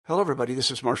Hello, everybody. This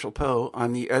is Marshall Poe.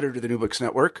 I'm the editor of the New Books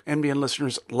Network. NBN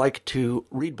listeners like to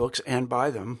read books and buy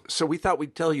them. So we thought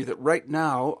we'd tell you that right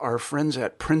now, our friends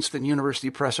at Princeton University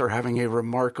Press are having a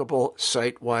remarkable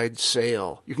site-wide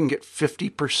sale. You can get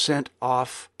 50%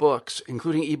 off books,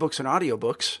 including ebooks and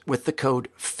audiobooks, with the code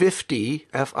 50,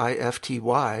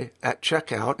 F-I-F-T-Y, at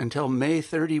checkout until May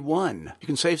 31. You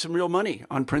can save some real money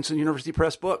on Princeton University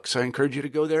Press books. I encourage you to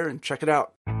go there and check it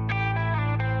out.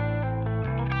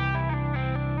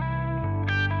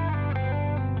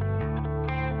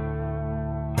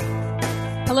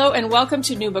 Hello and welcome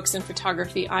to New Books in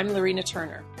Photography. I'm Lorena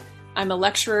Turner. I'm a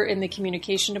lecturer in the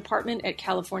Communication Department at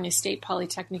California State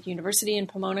Polytechnic University in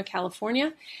Pomona,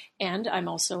 California, and I'm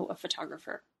also a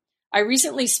photographer. I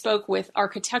recently spoke with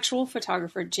architectural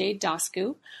photographer Jade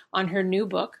Dasku on her new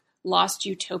book, Lost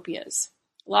Utopias.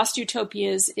 Lost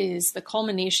Utopias is the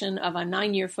culmination of a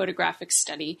 9-year photographic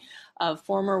study of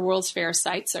former World's Fair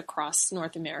sites across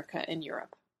North America and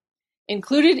Europe.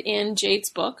 Included in Jade's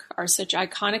book are such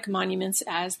iconic monuments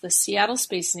as the Seattle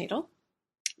Space Needle,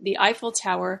 the Eiffel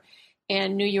Tower,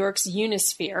 and New York's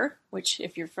Unisphere, which,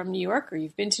 if you're from New York or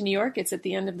you've been to New York, it's at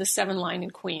the end of the 7 Line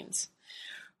in Queens.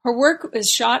 Her work is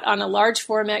shot on a large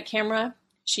format camera.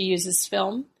 She uses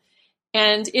film.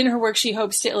 And in her work, she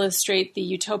hopes to illustrate the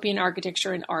utopian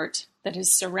architecture and art that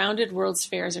has surrounded World's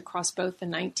Fairs across both the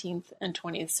 19th and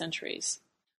 20th centuries.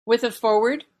 With a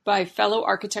foreword by fellow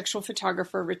architectural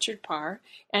photographer Richard Parr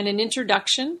and an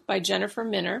introduction by Jennifer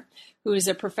Minner, who is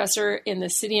a professor in the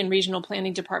City and Regional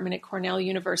Planning Department at Cornell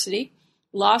University,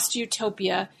 Lost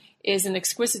Utopia is an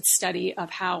exquisite study of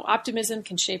how optimism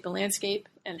can shape a landscape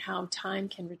and how time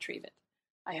can retrieve it.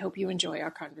 I hope you enjoy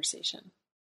our conversation.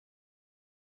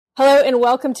 Hello and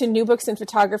welcome to New Books in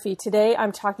Photography. Today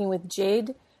I'm talking with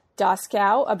Jade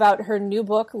Dasku about her new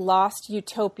book, Lost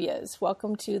Utopias.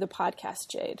 Welcome to the podcast,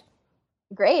 Jade.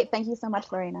 Great. Thank you so much,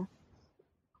 Lorena.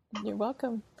 You're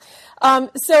welcome.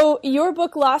 So your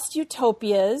book, Lost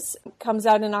Utopias, comes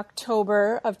out in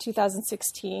October of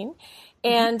 2016.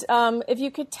 And if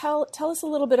you could tell us a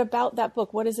little bit about that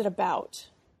book. What is it about?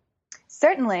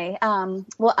 Certainly.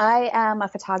 Well, I am a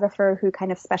photographer who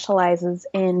kind of specializes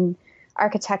in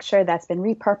architecture that's been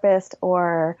repurposed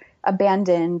or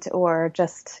abandoned or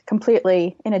just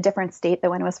completely in a different state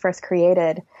than when it was first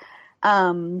created.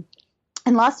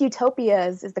 And Lost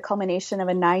Utopias is the culmination of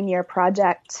a 9-year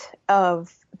project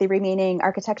of the remaining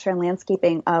architecture and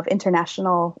landscaping of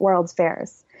international World's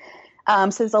Fairs. So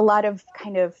there's a lot of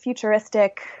kind of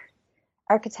futuristic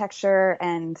architecture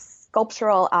and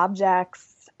sculptural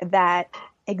objects that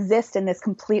exist in this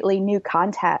completely new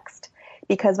context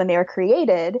because when they were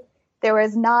created, there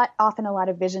was not often a lot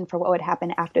of vision for what would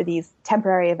happen after these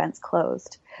temporary events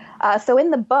closed. So in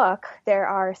the book, there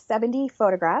are 70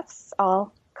 photographs,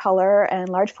 all color and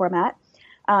large format,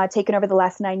 taken over the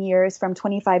last 9 years from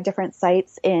 25 different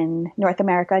sites in North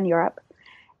America and Europe.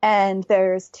 And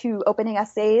there's 2 opening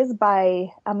essays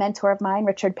by a mentor of mine,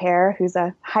 Richard Parr, who's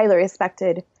a highly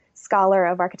respected scholar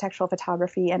of architectural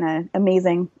photography and an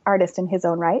amazing artist in his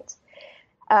own right.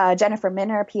 Jennifer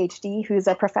Minner, PhD, who's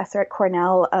a professor at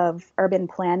Cornell of urban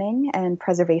planning and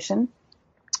preservation.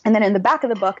 And then in the back of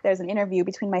the book, there's an interview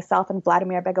between myself and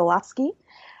Vladimir Begolovsky,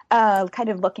 kind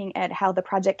of looking at how the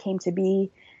project came to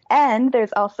be. And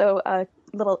there's also a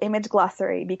little image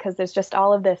glossary because there's just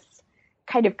all of this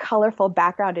kind of colorful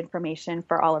background information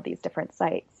for all of these different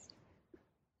sites.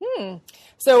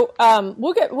 So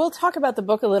we'll talk about the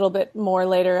book a little bit more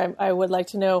later. I would like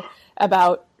to know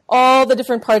about all the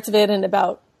different parts of it and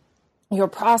about your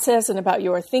process and about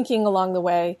your thinking along the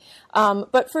way.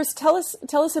 But first, tell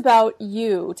us about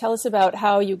you. Tell us about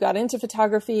how you got into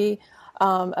photography,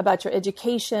 about your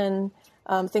education,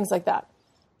 things like that.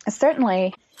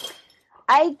 Certainly.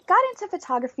 I got into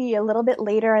photography a little bit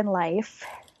later in life.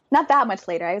 Not that much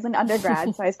later. I was an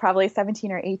undergrad, so I was probably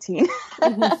 17 or 18.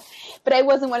 But I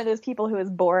wasn't one of those people who was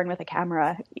born with a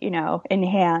camera, in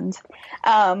hand.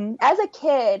 As a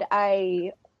kid,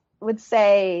 I would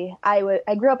say I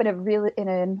grew up in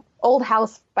an old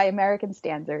house by American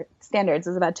standards. It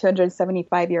was about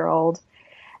 275-year-old.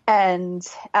 And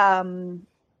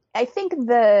I think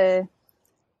I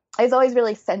was always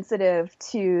really sensitive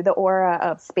to the aura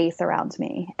of space around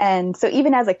me. And so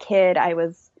even as a kid, I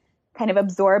was kind of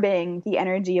absorbing the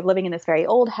energy of living in this very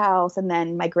old house. And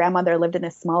then my grandmother lived in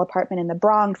this small apartment in the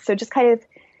Bronx. So just kind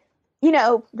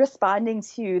of, responding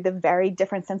to the very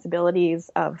different sensibilities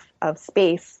of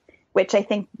space, which I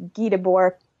think Guy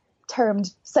Debord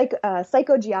termed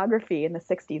psychogeography in the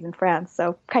 60s in France.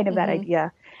 So kind of that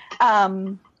idea.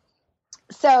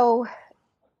 So,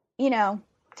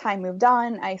 time moved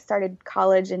on. I started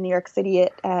college in New York City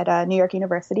at New York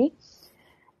University.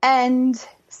 And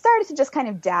started to just kind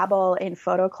of dabble in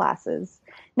photo classes.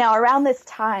 Now, around this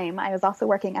time, I was also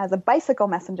working as a bicycle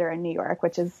messenger in New York,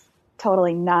 which is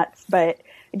totally nuts, but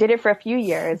I did it for a few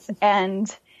years.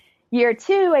 And year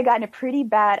 2, I got in a pretty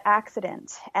bad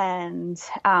accident. And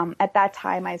at that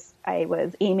time, I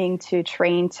was aiming to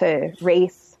train to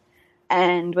race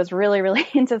and was really, really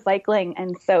into cycling.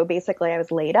 And so basically I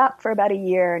was laid up for about a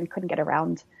year and couldn't get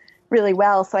around really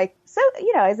well. So I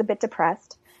was a bit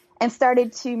depressed and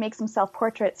started to make some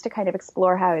self-portraits to kind of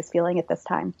explore how I was feeling at this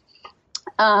time.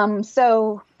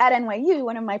 So at NYU,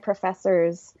 one of my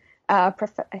professors,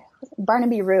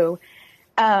 Barnaby Rue,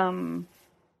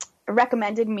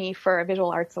 recommended me for a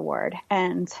visual arts award.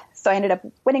 And so I ended up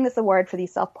winning this award for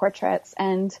these self-portraits.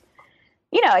 And,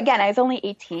 again, I was only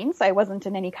 18, so I wasn't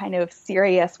in any kind of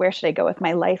serious, where should I go with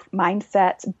my life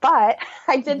mindset. But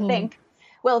I did think,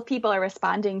 well, if people are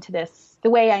responding to this, the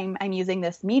way I'm using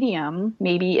this medium,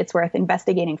 maybe it's worth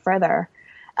investigating further.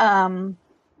 So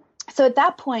at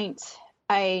that point,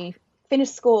 I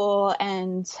finished school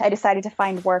and I decided to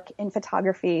find work in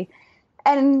photography.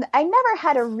 And I never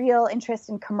had a real interest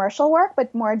in commercial work,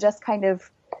 but more just kind of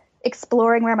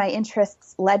exploring where my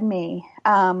interests led me.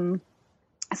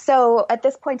 So at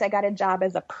this point, I got a job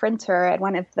as a printer at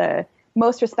one of the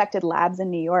most respected labs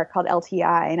in New York called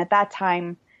LTI. And at that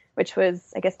time, which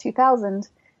was, I guess, 2000,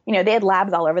 they had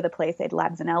labs all over the place. They had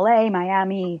labs in LA,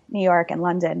 Miami, New York, and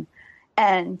London.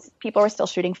 And people were still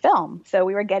shooting film. So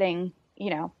we were getting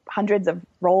hundreds of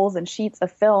rolls and sheets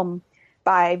of film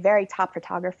by very top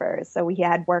photographers. So we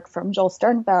had work from Joel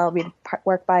Sternfeld, we had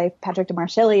work by Patrick de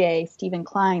Marchillier, Stephen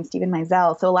Klein, Stephen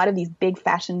Meisel. So a lot of these big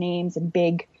fashion names and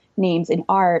big names in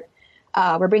art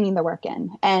were bringing their work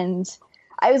in. And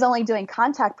I was only doing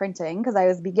contact printing because I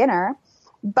was a beginner,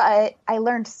 but I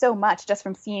learned so much just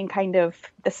from seeing kind of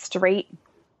the straight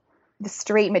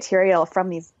material from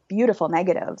these beautiful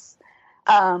negatives.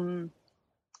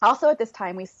 Also at this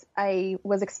time, I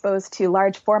was exposed to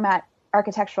large format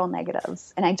architectural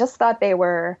negatives, and I just thought they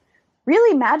were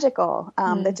really magical,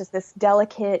 that just this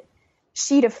delicate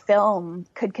sheet of film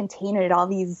could contain it all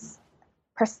these,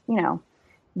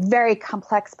 very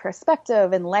complex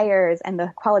perspective and layers, and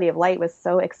the quality of light was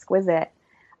so exquisite.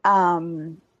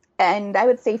 And I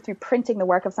would say through printing the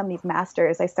work of some of these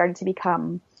masters, I started to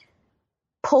become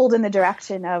pulled in the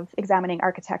direction of examining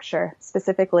architecture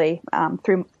specifically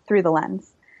through the lens.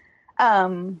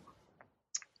 A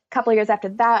couple of years after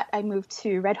that, I moved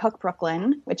to Red Hook,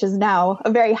 Brooklyn, which is now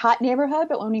a very hot neighborhood.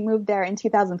 But when we moved there in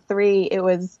 2003, it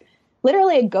was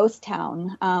literally a ghost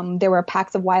town. There were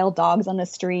packs of wild dogs on the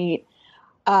street.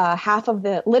 Half of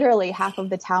the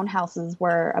townhouses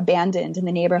were abandoned in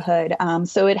the neighborhood.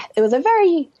 So it was a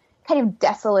very kind of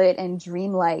desolate and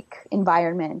dreamlike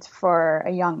environment for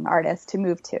a young artist to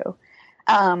move to.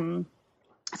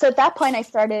 So at that point, I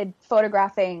started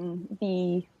photographing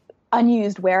the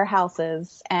unused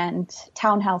warehouses and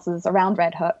townhouses around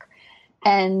Red Hook.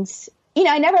 And,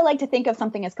 I never like to think of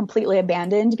something as completely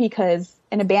abandoned, because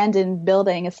an abandoned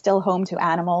building is still home to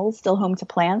animals, still home to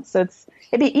plants. So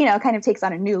it kind of takes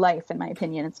on a new life, in my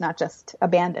opinion. It's not just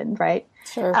abandoned, right?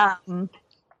 Sure.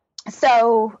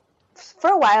 So for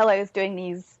a while, I was doing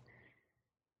these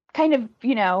kind of,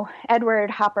 Edward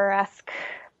Hopper-esque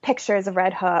pictures of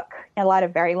Red Hook, a lot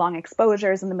of very long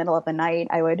exposures in the middle of the night.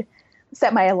 I would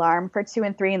set my alarm for 2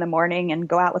 and 3 in the morning and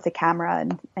go out with a camera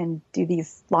and do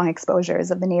these long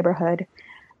exposures of the neighborhood.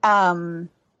 And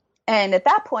at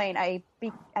that point, I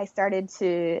started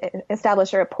to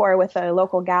establish a rapport with a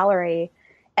local gallery,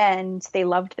 and they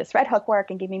loved this Red Hook work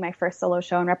and gave me my first solo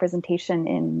show and representation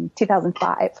in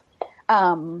 2005,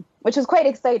 which was quite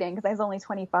exciting because I was only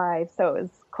 25, so it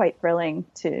was quite thrilling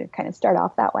to kind of start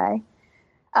off that way.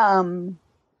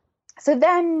 So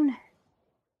then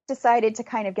decided to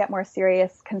kind of get more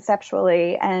serious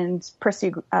conceptually and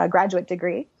pursue a graduate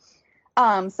degree.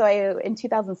 In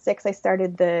 2006, I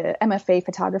started the MFA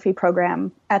photography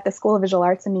program at the School of Visual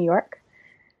Arts in New York.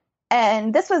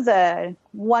 And this was a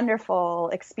wonderful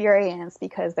experience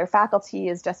because their faculty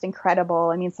is just incredible.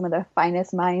 I mean, some of the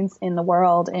finest minds in the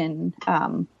world in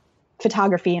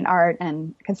photography and art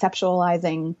and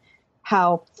conceptualizing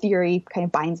how theory kind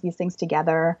of binds these things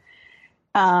together.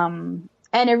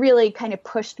 And it really kind of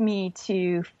pushed me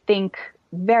to think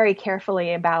very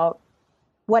carefully about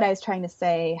what I was trying to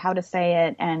say, how to say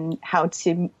it, and how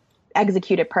to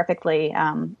execute it perfectly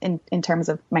in terms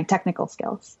of my technical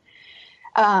skills.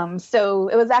 So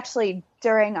it was actually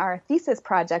during our thesis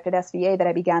project at SVA that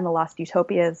I began the Lost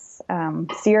Utopias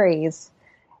series,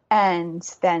 and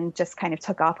then just kind of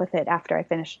took off with it after I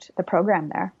finished the program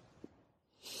there.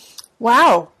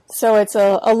 Wow. So it's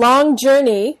a long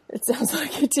journey, it sounds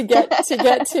like, to get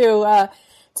to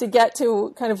to get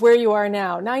to kind of where you are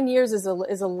now. 9 years is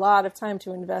a lot of time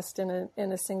to invest in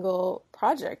a single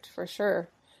project, for sure.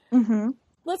 Mm-hmm.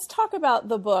 Let's talk about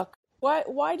the book.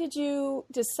 Why did you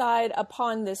decide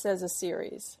upon this as a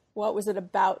series? What was it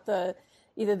about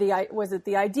was it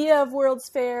the idea of World's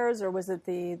Fairs, or was it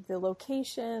the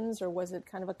locations, or was it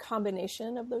kind of a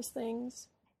combination of those things?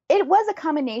 It was a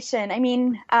combination. I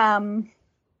mean,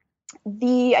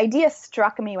 the idea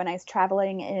struck me when I was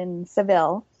traveling in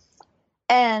Seville,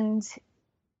 and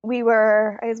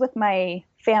I was with my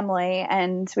family,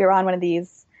 and we were on one of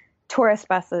these tourist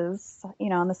buses,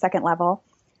 on the second level.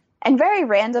 And very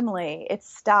randomly, it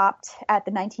stopped at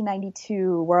the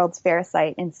 1992 World's Fair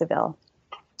site in Seville.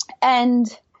 And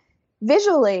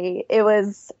visually, it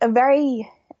was a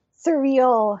very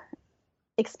surreal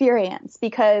experience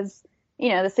because,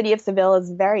 the city of Seville is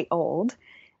very old.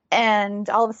 And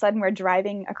all of a sudden, we're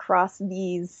driving across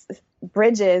these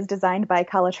bridges designed by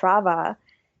Calatrava.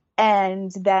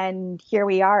 And then here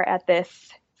we are at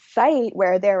this site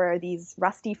where there are these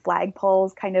rusty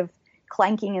flagpoles kind of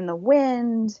clanking in the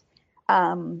wind.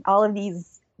 All of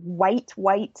these white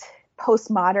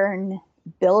postmodern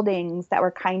buildings that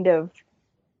were kind of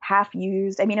half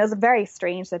used. I mean, it was very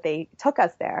strange that they took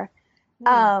us there.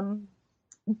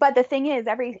 But the thing is,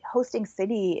 every hosting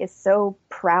city is so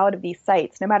proud of these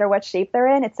sites, no matter what shape they're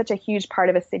in. It's such a huge part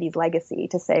of a city's legacy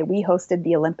to say, we hosted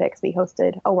the Olympics, we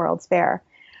hosted a World's Fair.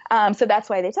 So that's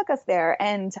why they took us there.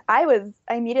 And I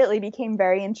immediately became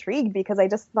very intrigued because I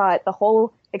just thought the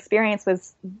whole experience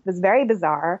was very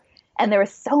bizarre. And there were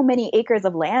so many acres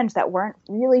of land that weren't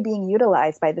really being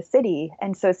utilized by the city.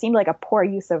 And so it seemed like a poor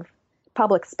use of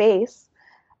public space.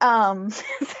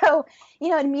 So,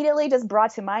 it immediately just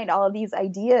brought to mind all of these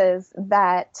ideas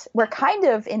that were kind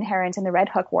of inherent in the Red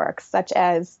Hook works, such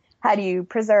as how do you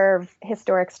preserve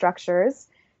historic structures?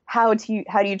 How do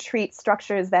you treat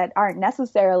structures that aren't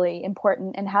necessarily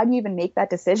important? And how do you even make that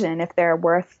decision if they're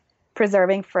worth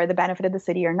preserving for the benefit of the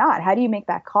city or not? How do you make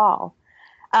that call?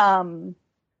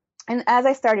 And as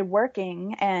I started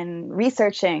working and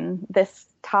researching this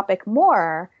topic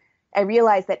more, I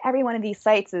realized that every one of these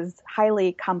sites is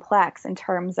highly complex in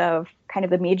terms of kind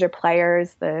of the major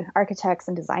players, the architects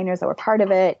and designers that were part of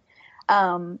it,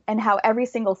 and how every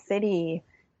single city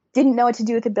didn't know what to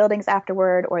do with the buildings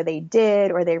afterward, or they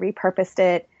did, or they repurposed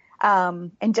it,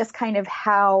 and just kind of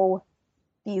how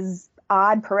these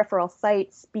odd peripheral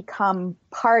sites become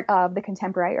part of the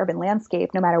contemporary urban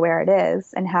landscape, no matter where it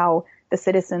is, and how the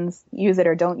citizens use it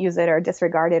or don't use it or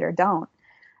disregard it or don't.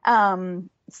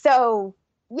 So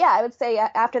yeah, I would say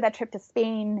after that trip to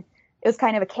Spain, it was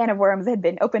kind of a can of worms that had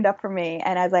been opened up for me.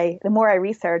 And the more I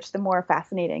researched, the more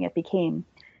fascinating it became.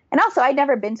 And also, I'd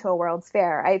never been to a World's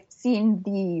Fair. I've seen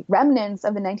the remnants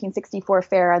of the 1964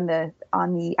 fair on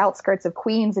the outskirts of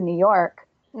Queens in New York.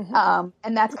 Mm-hmm.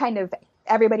 And that's kind of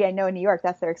everybody I know in New York,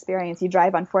 that's their experience. You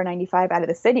drive on 495 out of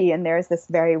the city, and there's this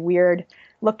very weird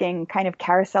looking kind of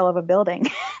carousel of a building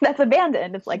that's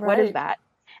abandoned. It's like, right. What is that?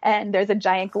 And there's a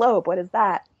giant globe. What is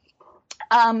that?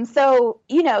 So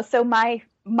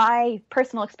my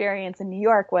personal experience in New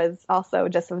York was also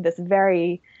just of this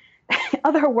very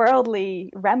otherworldly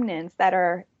remnants that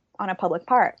are on a public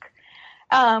park.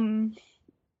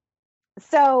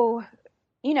 So,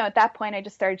 at that point I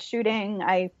just started shooting.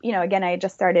 I had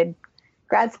just started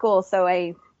grad school. So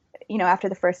after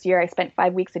the first year, I spent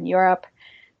 5 weeks in Europe,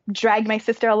 dragged my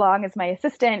sister along as my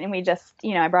assistant. And we just,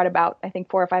 I brought about, I think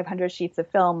 400 or 500 sheets of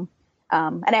film.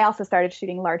 And I also started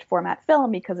shooting large format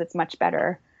film because it's much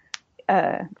better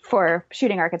for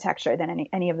shooting architecture than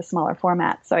any of the smaller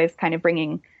formats. So I was kind of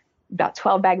bringing about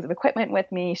 12 bags of equipment with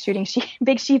me, shooting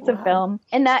big sheets of film.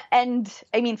 And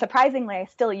surprisingly, I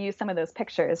still use some of those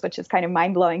pictures, which is kind of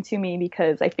mind blowing to me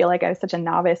because I feel like I was such a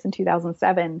novice in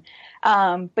 2007.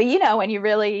 But when you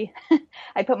really,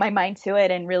 I put my mind to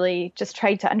it and really just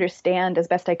tried to understand as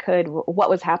best I could what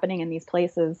was happening in these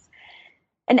places.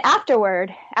 And after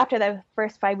the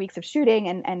first 5 weeks of shooting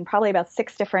and probably about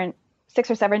 6 or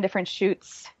 7 different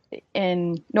shoots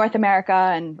in North America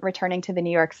and returning to the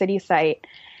New York City site,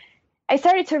 I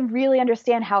started to really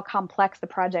understand how complex the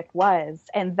project was.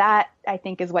 And that, I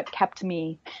think, is what kept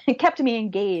me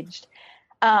engaged.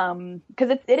 Because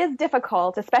it is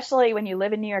difficult, especially when you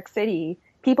live in New York City.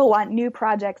 People want new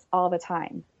projects all the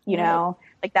time,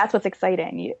 like that's what's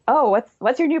exciting.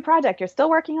 What's your new project? You're still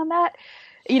working on that?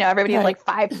 Everybody has like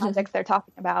 5 projects they're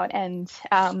talking about. And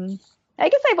I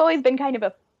guess I've always been kind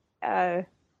of a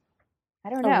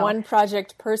one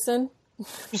project person.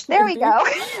 There we go.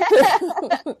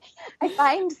 I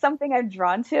find something I'm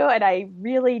drawn to and I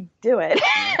really do it.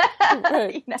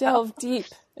 Right. Delve deep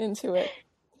into it.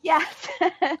 Yes.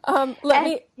 Go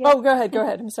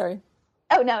ahead. I'm sorry.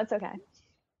 Oh, no, it's okay.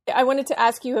 I wanted to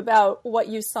ask you about what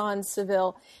you saw in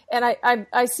Seville, and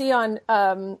I see on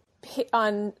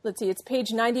let's see, it's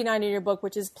page 99 in your book,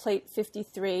 which is plate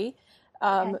 53.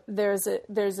 Okay. There's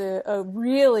a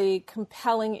really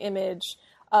compelling image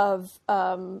of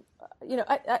my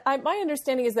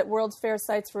understanding is that World's Fair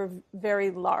sites were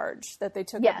very large, that they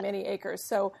took up many acres.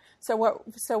 So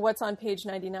what's on page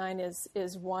 99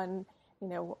 is one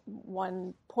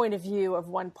point of view of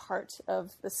one part of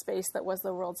the space that was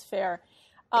the World's Fair.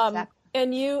 Exactly.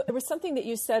 And it was something that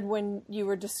you said when you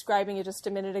were describing it just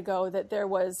a minute ago, that there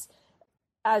was,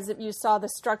 as if you saw the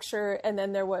structure and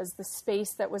then there was the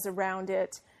space that was around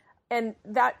it. And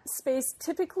that space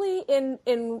typically in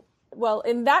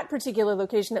that particular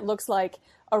location, it looks like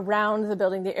around the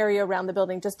building, the area around the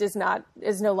building just is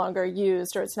no longer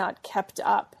used, or it's not kept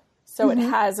up. So it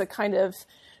has a kind of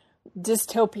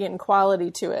dystopian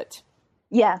quality to it.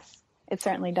 Yes. It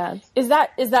certainly does. Is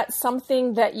that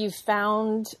something that you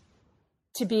found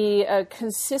to be a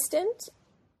consistent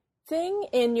thing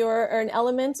or an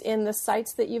element in the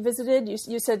sites that you visited?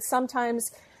 You said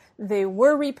sometimes they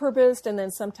were repurposed and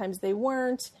then sometimes they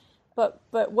weren't. But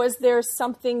was there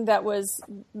something that was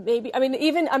maybe? I mean,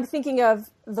 even I'm thinking of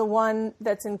the one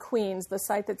that's in Queens, the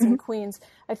site that's in Queens.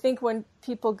 I think when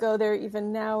people go there,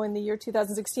 even now in the year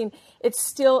 2016,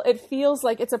 it feels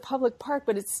like it's a public park,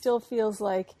 but it still feels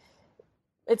like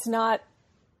it's not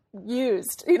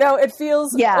used. It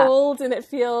feels old, and it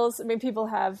feels, I mean, people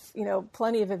have,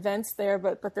 plenty of events there,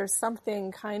 but there's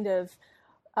something kind of,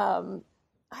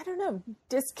 I don't know,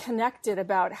 disconnected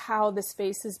about how the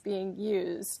space is being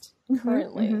used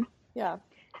currently. Yeah.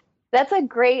 That's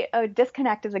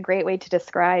disconnect is a great way to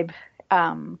describe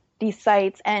these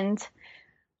sites. And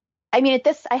I mean,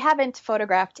 I haven't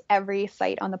photographed every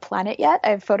site on the planet yet.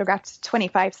 I've photographed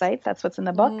 25 sites. That's what's in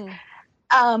the book.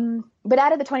 But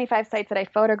out of the 25 sites that I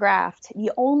photographed,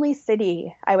 the only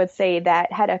city I would say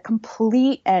that had a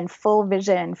complete and full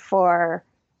vision for,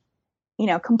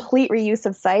 complete reuse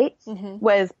of sites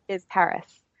is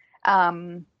Paris.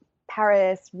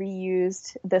 Paris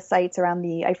reused the sites around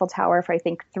the Eiffel Tower for, I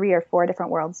think, 3 or 4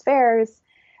 different World's Fairs.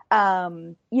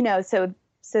 So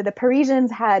the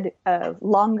Parisians had a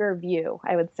longer view,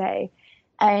 I would say.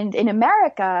 And in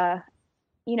America,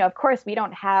 of course, we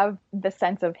don't have the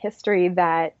sense of history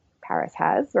that Paris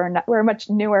has. We're a much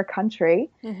newer country.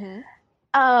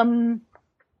 And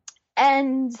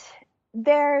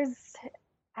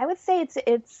I would say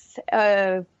it's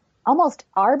almost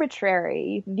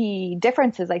arbitrary, the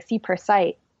differences I see per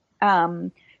site.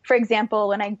 For example,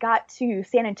 when I got to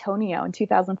San Antonio in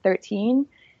 2013,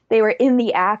 they were in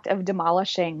the act of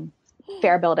demolishing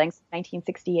fair buildings in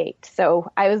 1968.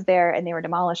 So I was there and they were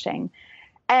demolishing.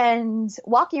 And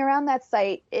walking around that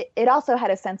site, it also had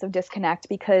a sense of disconnect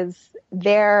because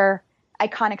their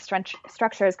iconic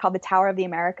structure is called the Tower of the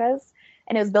Americas.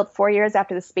 And it was built 4 years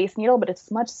after the Space Needle, but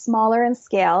it's much smaller in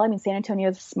scale. I mean, San Antonio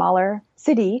is a smaller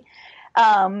city.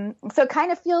 So it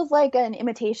kind of feels like an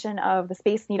imitation of the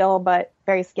Space Needle, but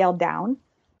very scaled down.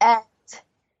 And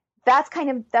that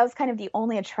was kind of the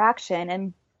only attraction.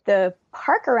 And the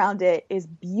park around it is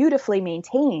beautifully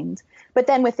maintained. But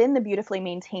then within the beautifully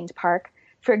maintained park,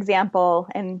 for example,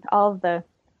 and all the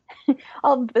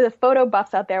photo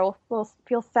buffs out there will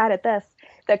feel sad at this.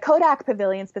 The Kodak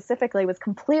Pavilion specifically was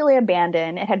completely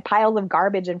abandoned. It had piles of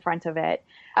garbage in front of it.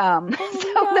 That's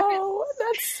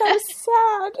so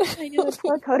sad. I know, the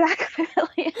poor Kodak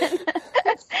Pavilion.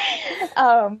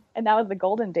 And that was the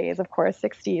golden days, of course,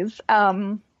 60s.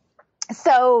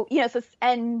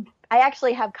 And I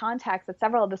actually have contacts at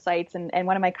several of the sites, and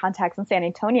one of my contacts in San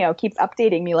Antonio keeps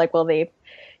updating me like, well, they've,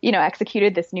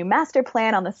 executed this new master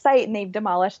plan on the site and they've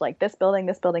demolished like this building,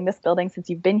 this building, this building since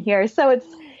you've been here. So it's,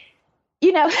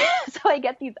 so I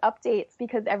get these updates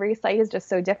because every site is just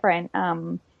so different.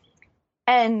 And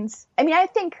I mean, I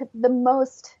think the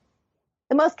most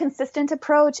consistent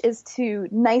approach is to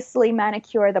nicely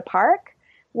manicure the park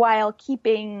while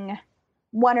keeping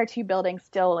 1 or 2 buildings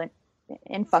still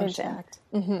in function.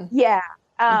 Yeah.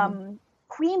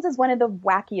 Queens is one of the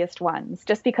wackiest ones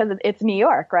just because it's New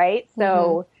York, right?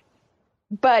 So,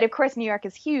 but of course New York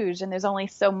is huge and there's only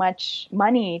so much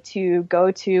money to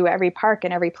go to every park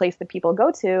and every place that people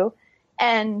go to.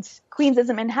 And Queens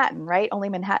isn't Manhattan, right? Only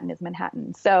Manhattan is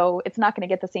Manhattan. So it's not going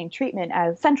to get the same treatment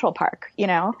as Central Park,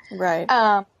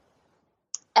 Right.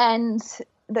 And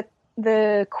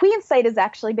the Queens site has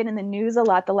actually been in the news a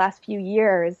lot the last few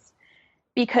years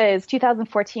because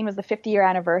 2014 was the 50-year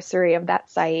anniversary of that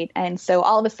site. And so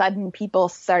all of a sudden people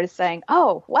started saying,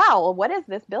 oh, wow, well, what is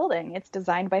this building? It's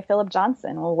designed by Philip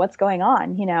Johnson. Well, what's going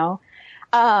on?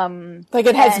 Like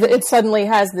it suddenly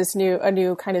has a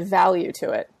new kind of value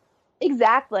to it.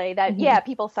 Exactly. That, Mm-hmm. yeah,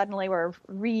 people suddenly were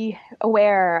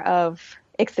re-aware of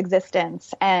its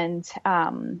existence. And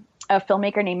a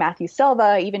filmmaker named Matthew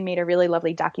Silva even made a really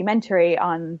lovely documentary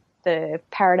on the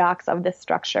paradox of this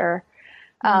structure.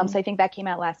 So I think that came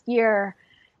out last year.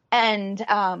 And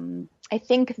I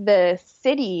think the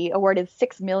city awarded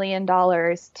 $6 million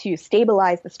to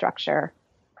stabilize the structure.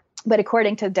 But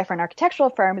according to different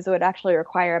architectural firms, it would actually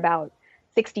require about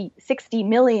 60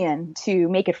 million to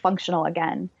make it functional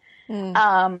again.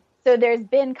 So there's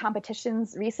been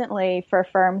competitions recently for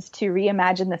firms to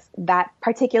reimagine that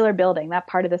particular building, that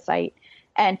part of the site,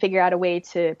 and figure out a way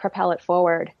to propel it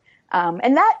forward.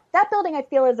 And that building, I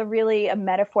feel, is a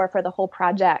metaphor for the whole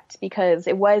project, because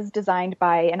it was designed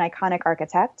by an iconic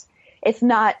architect. It's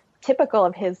not typical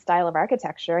of his style of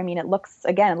architecture. I mean, it looks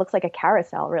like a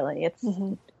carousel, really.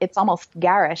 It's almost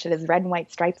garish. It has red and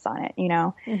white stripes on it, you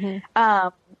know?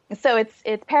 So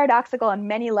it's paradoxical on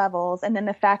many levels. And then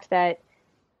the fact that,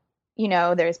 you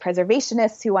know, there's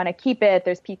preservationists who want to keep it.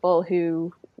 There's people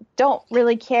who don't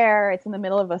really care. It's in the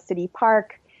middle of a city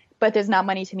park, but there's not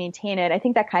money to maintain it. I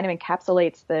think that kind of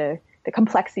encapsulates the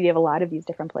complexity of a lot of these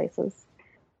different places.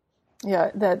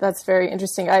 Yeah, that's very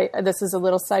interesting. This is a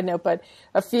little side note, but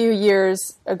a few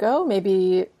years ago,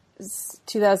 maybe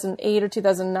 2008 or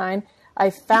 2009, I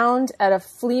found at a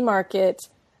flea market,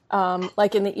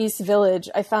 like in the East Village,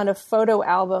 I found a photo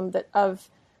album of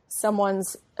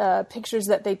someone's pictures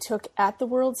that they took at the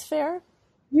World's Fair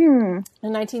in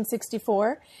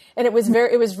 1964, and it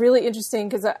was really interesting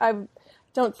because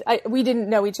we didn't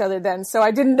know each other then, so I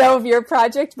didn't know of your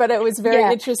project, but it was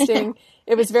very interesting.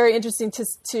 It was very interesting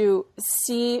to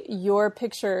see your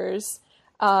pictures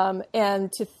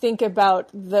and to think about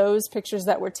those pictures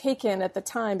that were taken at the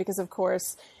time, because of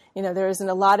course, you know, there isn't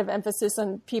a lot of emphasis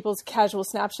on people's casual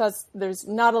snapshots. There's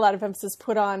not a lot of emphasis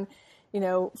put on, you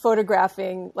know,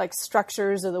 photographing like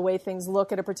structures or the way things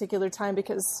look at a particular time,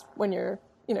 because when you're,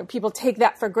 you know, people take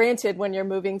that for granted when you're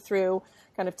moving through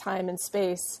kind of time and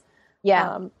space.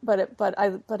 Yeah. But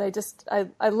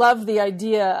I love the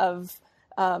idea of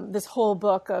this whole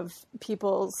book of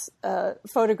people's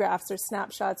photographs or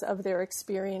snapshots of their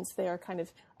experience there, kind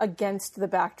of against the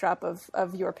backdrop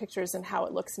of your pictures and how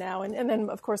it looks now. And then,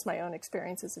 of course, my own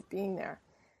experiences of being there.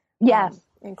 Yeah.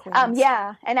 In Queens.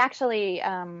 Yeah. And actually,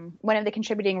 one of the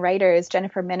contributing writers,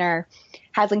 Jennifer Minner,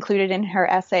 has included in her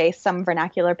essay some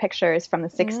vernacular pictures from the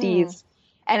 60s.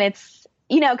 And it's,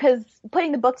 you know, because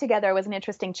putting the book together was an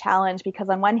interesting challenge, because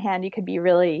on one hand, you could be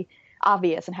really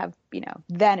obvious and have, you know,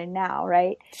 then and now,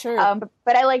 right? Sure.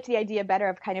 But I liked the idea better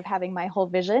of kind of having my whole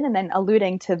vision and then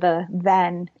alluding to the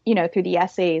then, you know, through the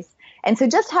essays. And so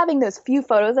just having those few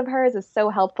photos of hers is so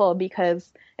helpful,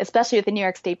 because especially at the New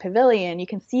York State Pavilion, you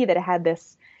can see that it had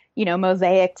this, you know,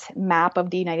 mosaicked map of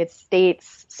the United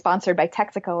States, sponsored by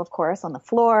Texaco, of course, on the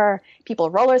floor, people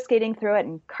roller skating through it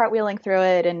and cartwheeling through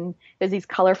it. And there's these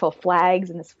colorful flags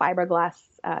and this fiberglass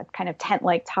kind of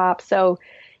tent-like top. So,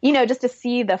 you know, just to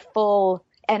see the full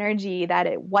energy that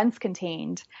it once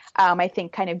contained, I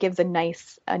think kind of gives a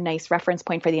nice reference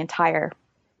point for the entire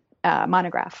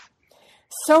monograph.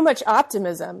 So much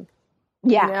optimism.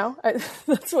 Yeah. You know,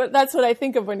 that's what I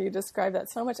think of when you describe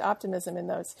that. So much optimism in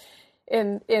those,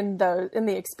 in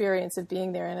the experience of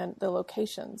being there and in the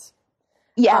locations.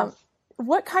 Yeah.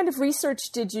 What kind of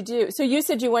research did you do? So you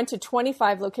said you went to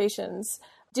 25 locations.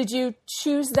 Did you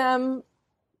choose them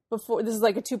before? This is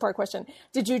like a two-part question.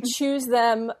 Did you choose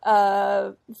them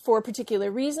for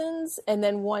particular reasons? And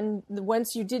then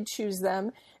once you did choose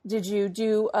them, did you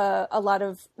do a lot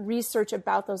of research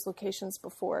about those locations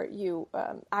before you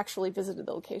actually visited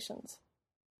the locations?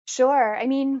 Sure. I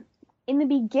mean, in the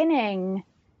beginning,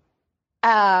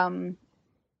 I can't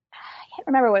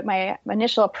remember what my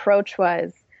initial approach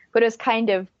was, but it was kind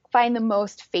of find the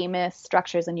most famous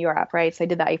structures in Europe, right? So I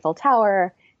did the Eiffel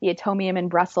Tower, the Atomium in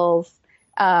Brussels,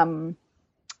 the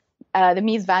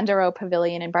Mies van der Rohe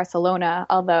Pavilion in Barcelona,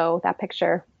 although that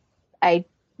picture I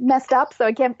messed up, so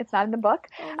it's not in the book.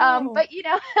 Oh, no. But, you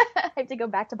know, I have to go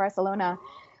back to Barcelona.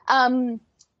 And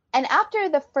after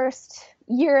the first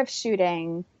year of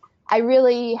shooting, I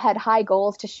really had high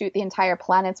goals to shoot the entire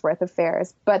planet's worth of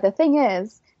fairs. But the thing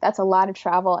is, that's a lot of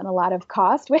travel and a lot of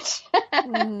cost, which,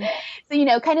 so, you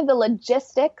know, kind of the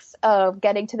logistics of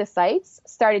getting to the sites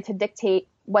started to dictate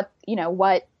what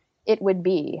it would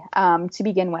be to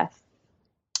begin with.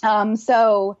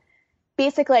 So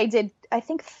basically I did, I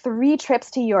think, 3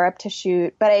 trips to Europe to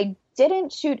shoot, but I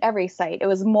didn't shoot every site. It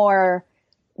was more,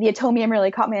 the Atomium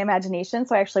really caught my imagination.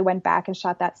 So I actually went back and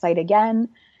shot that site again.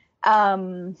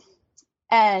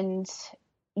 And,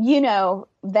 you know,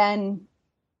 then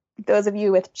those of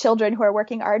you with children who are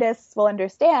working artists will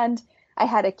understand I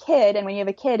had a kid, and when you have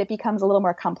a kid, it becomes a little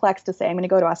more complex to say, I'm going to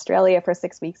go to Australia for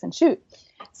 6 weeks and shoot.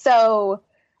 So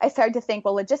I started to think,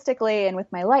 well, logistically and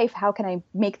with my life, how can I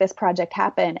make this project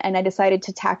happen? And I decided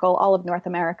to tackle all of North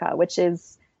America, which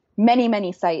is many,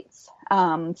 many sites.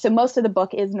 So most of the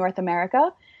book is North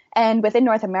America. And within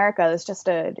North America, there's just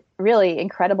a really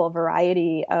incredible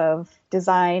variety of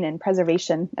design and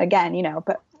preservation, again,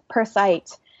 but per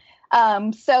site.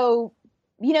 So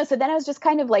then I was just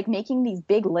kind of like making these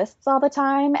big lists all the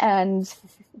time and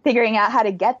figuring out how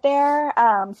to get there.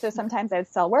 So sometimes I would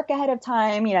sell work ahead of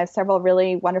time. I have several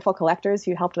really wonderful collectors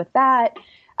who helped with that.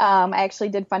 I actually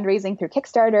did fundraising through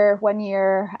Kickstarter one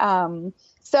year.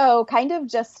 So kind of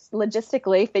just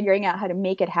logistically figuring out how to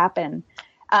make it happen.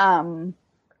 And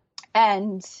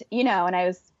I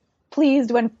was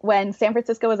pleased when San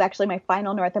Francisco was actually my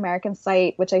final North American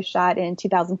site, which I shot in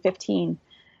 2015.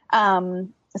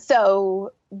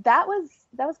 So that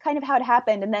was kind of how it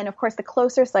happened. And then, of course, the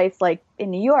closer sites like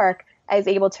in New York, I was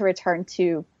able to return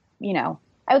to,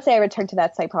 I would say I returned to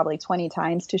that site probably 20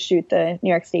 times to shoot the New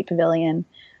York State Pavilion.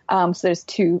 So there's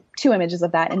two images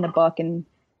of that in the book, and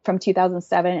from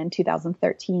 2007 and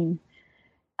 2013.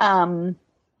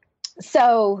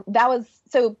 So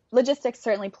logistics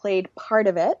certainly played part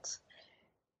of it,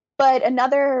 but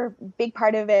another big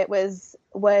part of it was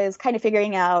kind of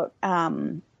figuring out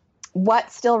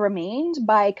what still remained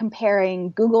by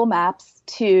comparing Google Maps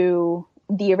to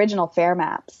the original fair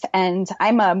maps. And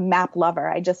I'm a map lover.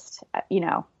 I just,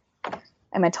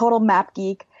 I'm a total map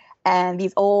geek, and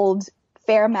these old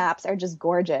fair maps are just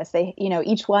gorgeous. They,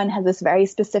 each one has this very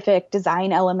specific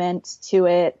design element to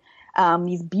it.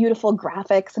 These beautiful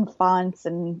graphics and fonts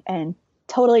and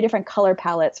totally different color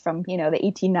palettes from, the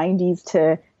 1890s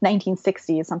to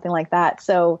 1960s, something like that.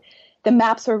 So the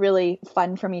maps were really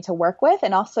fun for me to work with,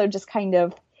 and also just kind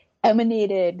of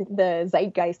emanated the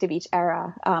zeitgeist of each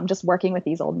era, just working with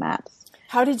these old maps.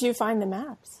 How did you find the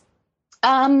maps?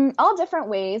 All different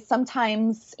ways.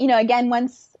 Sometimes, again,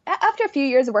 after a few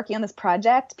years of working on this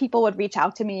project, people would reach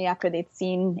out to me after they'd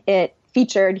seen it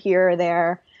featured here or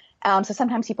there. So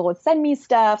sometimes people would send me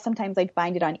stuff. Sometimes I'd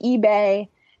find it on eBay.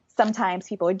 Sometimes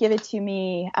people would give it to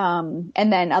me. And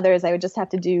then others I would just have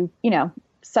to do,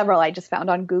 several I just found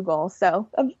on Google. So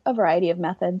a variety of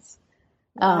methods.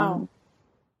 Wow.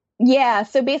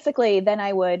 So basically then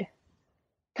I would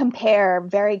compare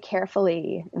very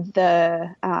carefully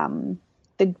the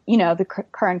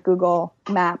current Google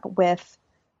map with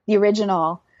the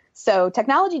original. So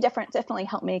technology definitely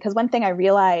helped me, because one thing I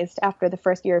realized after the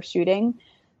first year of shooting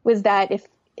was that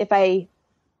if I,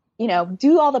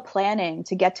 do all the planning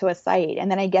to get to a site and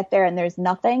then I get there and there's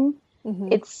nothing, mm-hmm.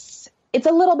 it's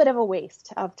a little bit of a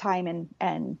waste of time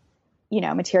and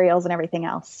materials and everything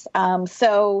else.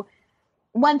 So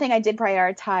one thing I did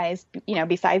prioritize,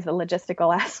 besides the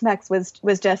logistical aspects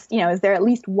was just, is there at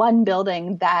least one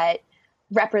building that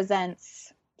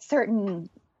represents certain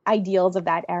ideals of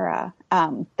that era,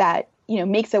 that,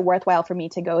 makes it worthwhile for me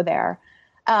to go there.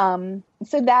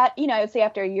 So that, I would say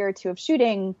after a year or two of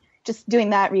shooting, just doing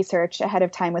that research ahead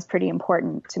of time was pretty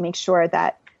important to make sure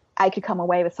that I could come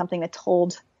away with something that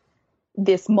told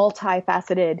this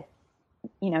multifaceted,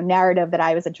 narrative that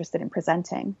I was interested in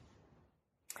presenting.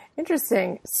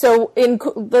 Interesting. So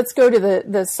let's go to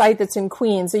the site that's in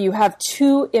Queens. So you have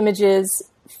two images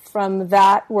from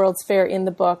that World's Fair in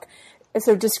the book.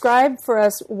 So describe for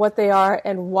us what they are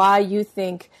and why you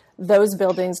think those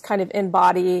buildings kind of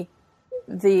embody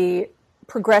the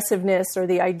progressiveness or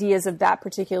the ideas of that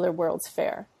particular World's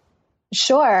Fair.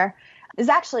 Sure. There's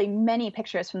actually many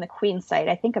pictures from the Queens site.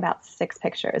 I think about 6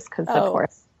 pictures because, of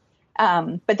course.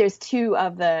 But there's 2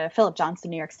 of the Philip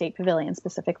Johnston New York State Pavilion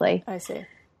specifically. I see.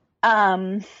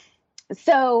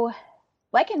 So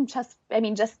I can just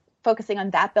focusing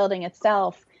on that building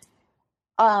itself,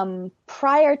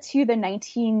 prior to the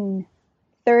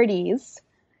 1930s,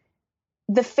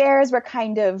 the fairs were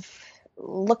kind of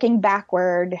looking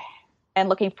backward and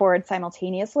looking forward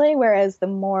simultaneously, whereas the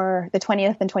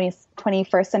 20th and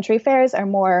 21st century fairs are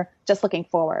more just looking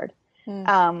forward,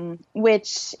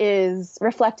 which is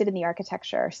reflected in the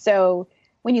architecture. So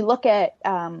when you look at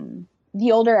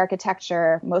the older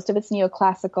architecture, most of it's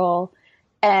neoclassical,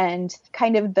 and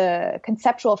kind of the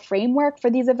conceptual framework for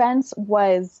these events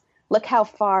was, look how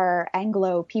far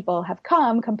Anglo people have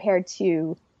come compared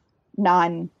to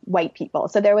non-white people.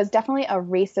 So there was definitely a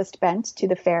racist bent to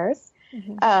the fairs,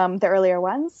 the earlier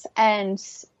ones. And,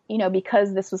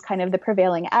 because this was kind of the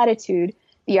prevailing attitude,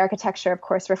 the architecture, of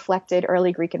course, reflected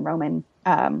early Greek and Roman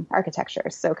architecture.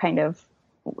 So kind of,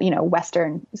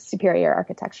 Western superior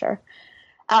architecture.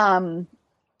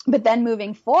 But then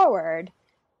moving forward,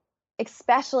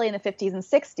 especially in the 50s and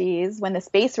 60s when the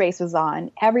space race was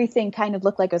on, everything kind of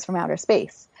looked like it was from outer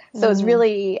space. So it was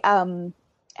really, I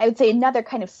would say another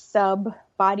kind of sub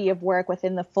body of work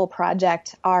within the full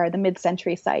project are the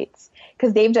mid-century sites,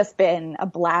 because they've just been a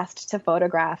blast to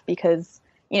photograph because,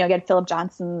 again, Philip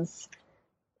Johnson's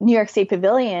New York State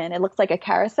Pavilion, it looks like a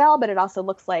carousel, but it also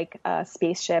looks like a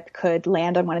spaceship could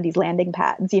land on one of these landing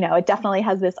pads. It definitely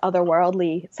has this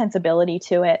otherworldly sensibility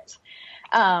to it.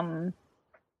 And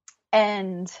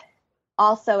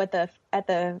also at the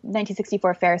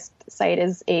 1964 fair site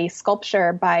is a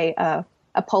sculpture by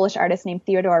a Polish artist named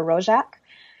Theodor Rozak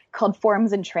called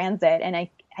Forms in Transit. And I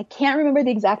can't remember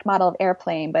the exact model of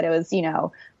airplane, but it was,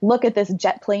 look at this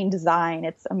jet plane design.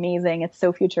 It's amazing. It's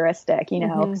so futuristic,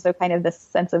 so kind of this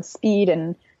sense of speed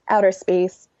and outer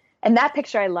space. And that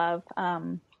picture I love. I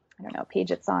don't know what page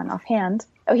it's on offhand.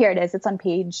 Oh, here it is. It's on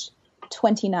page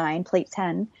 29, plate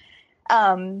 10.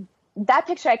 That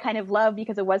picture I kind of love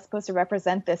because it was supposed to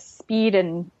represent this speed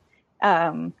and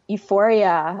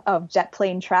euphoria of jet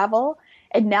plane travel.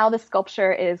 And now the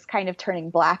sculpture is kind of turning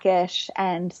blackish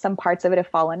and some parts of it have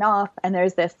fallen off. And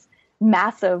there's this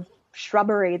massive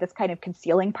shrubbery that's kind of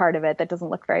concealing part of it that doesn't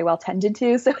look very well tended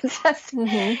to. So it's just,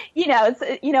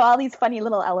 it's, all these funny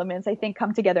little elements I think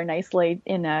come together nicely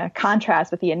in a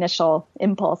contrast with the initial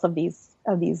impulse of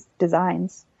these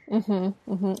designs. I'm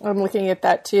looking at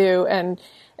that too. And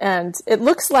it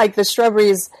looks like the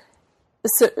shrubberies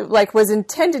was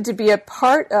intended to be a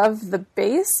part of the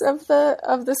base of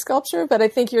the sculpture, but I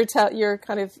think you're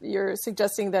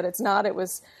suggesting that it's not. It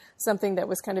was something that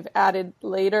was kind of added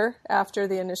later after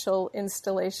the initial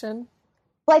installation.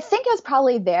 Well, I think it was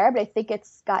probably there, but I think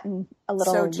it's gotten a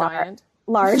little so giant.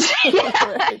 Large.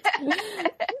 Right.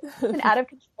 An out of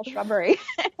control shrubbery.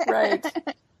 Right.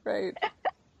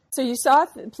 So you saw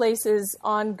places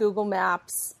on Google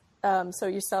Maps. So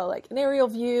you saw like an aerial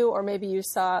view, or maybe you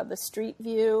saw the street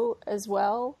view as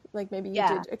well. Like maybe you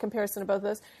did a comparison of both of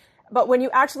those. But when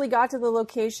you actually got to the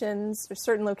locations or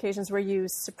certain locations, were you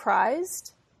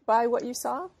surprised by what you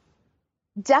saw?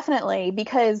 Definitely,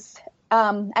 because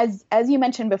as you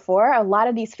mentioned before, a lot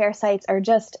of these fair sites are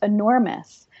just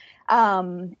enormous.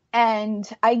 And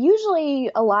I usually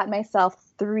allot myself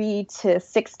 3 to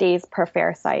 6 days per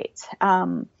fair site.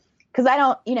 Because I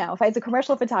don't, if I was a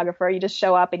commercial photographer, you just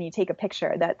show up and you take a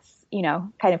picture that's,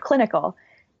 kind of clinical.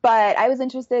 But I was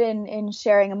interested in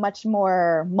sharing a much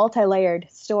more multi-layered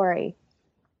story.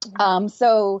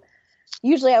 So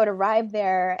usually I would arrive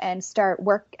there and start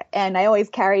work, and I always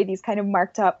carry these kind of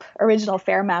marked up original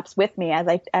fair maps with me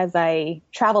as I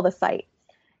travel the site.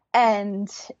 And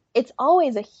it's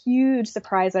always a huge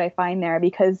surprise what I find there,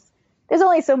 because there's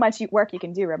only so much work you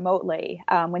can do remotely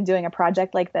when doing a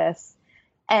project like this.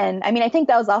 And I mean, I think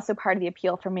that was also part of the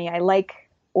appeal for me. I like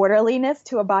orderliness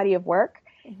to a body of work.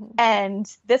 And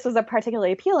this was a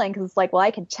particularly appealing because it's like, well,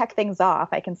 I can check things off.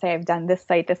 I can say I've done this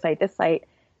site, this site, this site.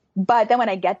 But then when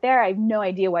I get there, I have no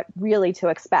idea what really to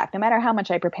expect. No matter how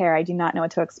much I prepare, I do not know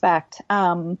what to expect.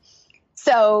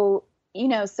 So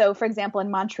for example, in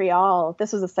Montreal,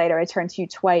 this was a site I returned to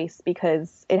twice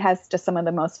because it has just some of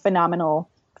the most phenomenal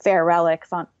fair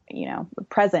relics on,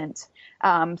 present.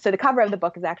 So the cover of the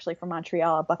book is actually from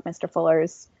Montreal, Buckminster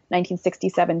Fuller's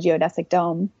 1967 geodesic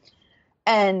dome.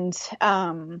 And,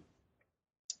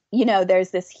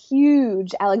 there's this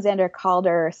huge Alexander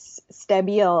Calder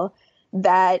stebile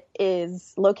that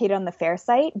is located on the fair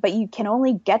site, but you can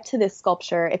only get to this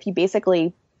sculpture if you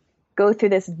basically go through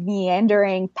this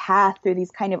meandering path through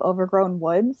these kind of overgrown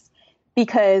woods,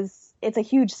 because it's a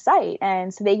huge site.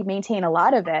 And so they maintain a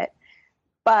lot of it.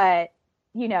 But,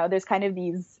 there's kind of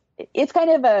it's kind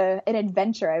of an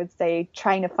adventure, I would say,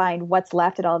 trying to find what's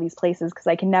left at all these places, because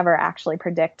I can never actually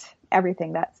predict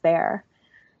everything that's there.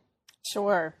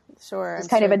 Sure. It's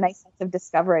kind of a nice sense of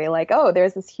discovery, like, oh,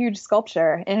 there's this huge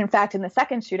sculpture. And in fact, in the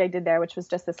second shoot I did there, which was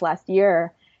just this last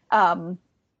year,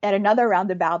 at another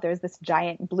roundabout, there's this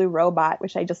giant blue robot,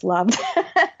 which I just loved. So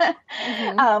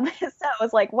it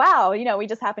was like, wow, we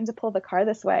just happened to pull the car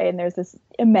this way, and there's this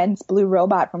immense blue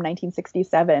robot from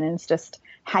 1967, and it's just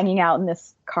hanging out in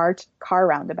this car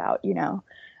roundabout,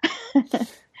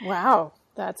 Wow,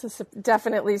 that's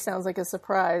definitely sounds like a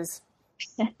surprise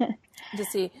to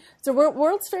see. So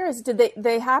World's Fairs, did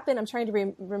they happen? I'm trying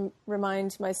to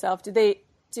remind myself. Did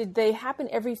they happen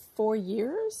every 4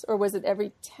 years, or was it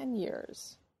every 10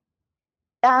 years?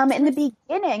 In the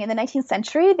beginning, in the 19th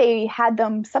century, they had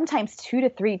them sometimes 2 to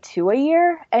 3 a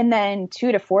year, and then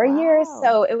 2 to 4 years.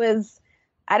 So it was,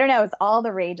 I don't know, it was all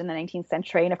the rage in the 19th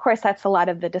century. And of course, that's a lot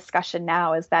of the discussion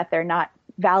now, is that they're not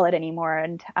valid anymore.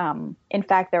 And in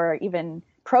fact, there were even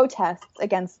protests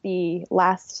against the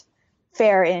last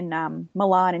fair in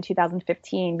Milan in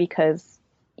 2015 because,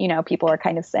 people are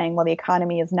kind of saying, well, the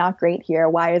economy is not great here.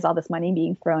 Why is all this money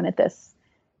being thrown at this,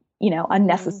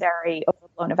 unnecessary,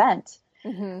 overblown event?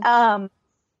 Mm-hmm.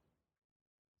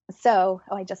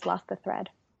 I just lost the thread.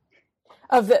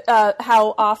 Of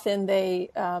how often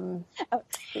they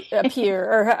appear,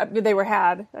 or they were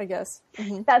had, I guess.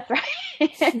 Mm-hmm. That's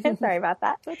right. Sorry about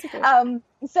that. That's okay.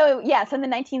 So in the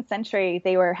 19th century,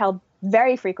 they were held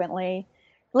very frequently.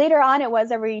 Later on, it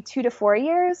was every 2 to 4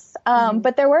 years.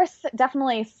 But there were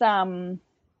definitely some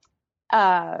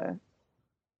years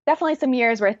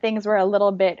where things were a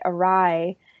little bit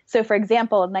awry. So, for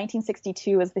example,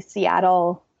 1962 was the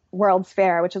Seattle World's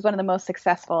Fair, which was one of the most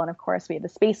successful. And of course, we had the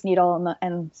Space Needle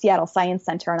and Seattle Science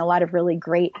Center and a lot of really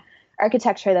great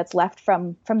architecture that's left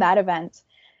from that event.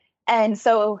 And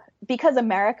so because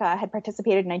America had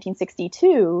participated in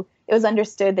 1962, it was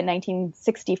understood that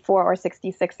 1964 or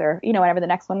 66 or, whatever the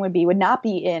next one would not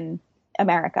be in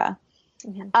America.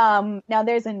 Mm-hmm. Now,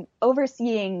 there's an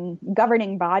overseeing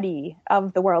governing body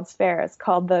of the World's Fairs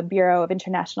called the Bureau of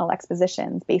International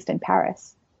Expositions based in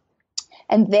Paris.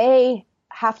 And they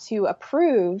have to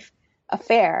approve a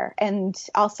fair, and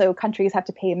also countries have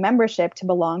to pay membership to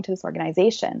belong to this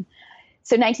organization.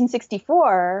 So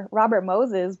 1964, Robert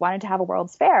Moses wanted to have a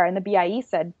World's Fair, and the BIE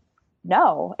said,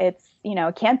 no, it's, the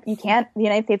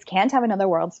United States can't have another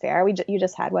World's Fair. You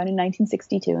just had one in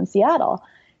 1962 in Seattle.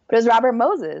 But it was Robert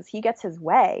Moses. He gets his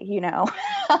way,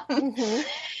 Mm-hmm.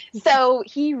 So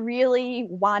he really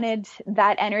wanted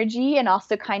that energy and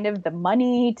also kind of the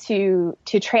money to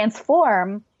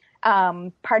transform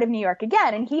part of New York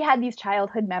again. And he had these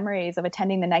childhood memories of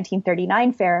attending the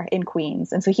 1939 fair in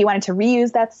Queens. And so he wanted to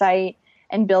reuse that site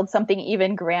and build something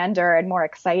even grander and more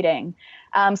exciting.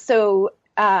 So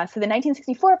the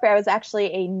 1964 fair was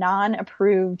actually a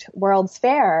non-approved World's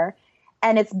Fair.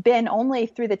 And it's been only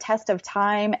through the test of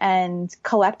time and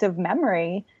collective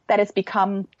memory that it's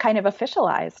become kind of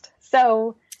officialized.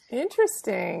 So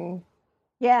interesting.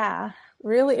 Yeah.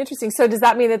 Really interesting. So does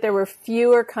that mean that there were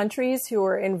fewer countries who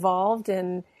were involved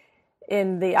in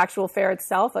the actual fair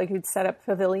itself, like who'd set up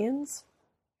pavilions?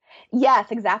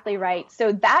 Yes, exactly right.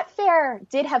 So that fair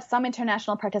did have some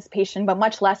international participation, but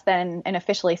much less than an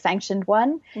officially sanctioned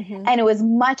one. Mm-hmm. And it was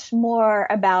much more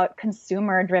about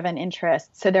consumer-driven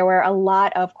interests. So there were a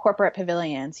lot of corporate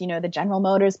pavilions, the General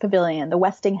Motors Pavilion, the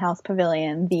Westinghouse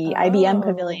Pavilion, the IBM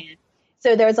Pavilion.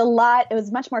 So there was it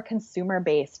was much more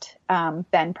consumer-based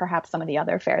than perhaps some of the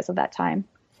other fairs of that time.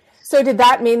 So did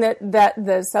that mean that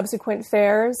the subsequent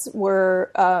fairs were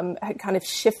had kind of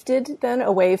shifted then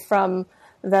away from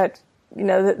that,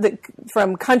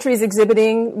 from countries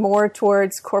exhibiting more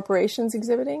towards corporations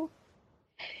exhibiting?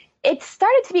 It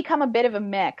started to become a bit of a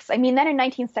mix. I mean, then in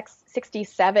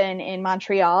 1967 in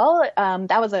Montreal,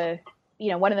 that was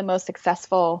one of the most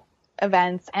successful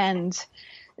events, and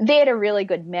they had a really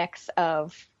good mix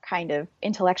of kind of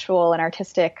intellectual and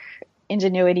artistic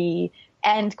ingenuity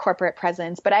and corporate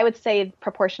presence. But I would say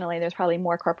proportionally, there's probably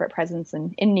more corporate presence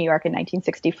in New York in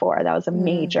 1964. That was a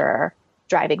major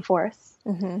driving force.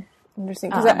 Mm-hmm. Interesting.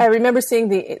 Because I remember seeing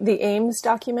the Ames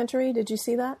documentary. Did you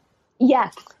see that?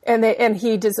 Yes.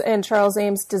 And Charles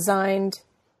Ames designed,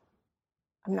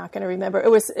 I'm not going to remember.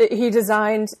 He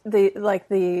designed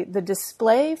the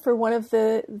display for one of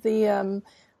the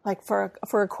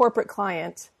for a corporate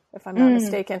client, if I'm not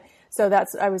mistaken. So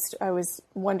I was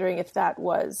wondering if that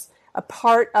was a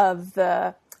part of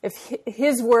if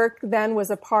his work then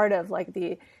was a part of like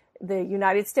the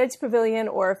United States Pavilion,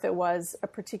 or if it was a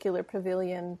particular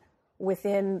pavilion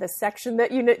within the section that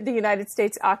the United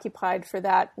States occupied for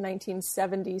that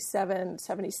 1977,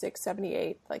 76,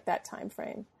 78, like that time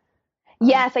frame.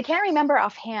 Yes, I can't remember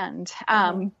offhand,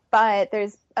 but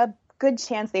there's a good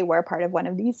chance they were part of one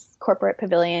of these corporate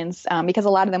pavilions because a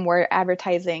lot of them were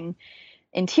advertising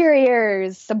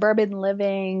interiors, suburban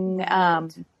living,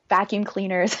 vacuum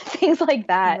cleaners, things like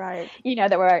that, right.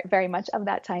 That were very much of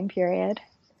that time period.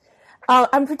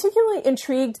 I'm particularly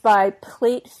intrigued by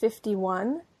Plate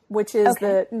 51, which is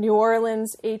the New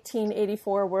Orleans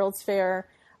 1884 World's Fair.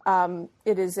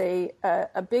 It is a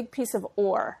big piece of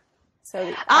ore. So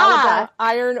the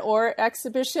iron ore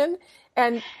exhibition.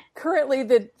 And currently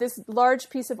this large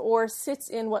piece of ore sits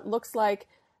in what looks like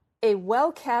a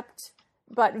well-kept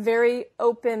but very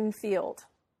open field.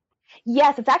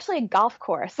 Yes, it's actually a golf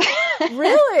course.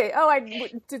 Really? Oh,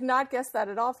 I did not guess that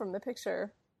at all from the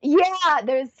picture. Yeah,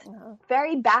 there's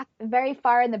very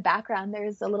far in the background,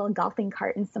 there's a little golfing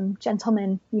cart and some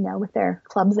gentlemen, with their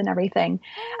clubs and everything.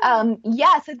 So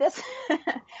this,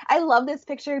 I love this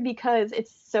picture because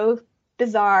it's so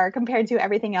bizarre compared to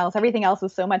everything else. Everything else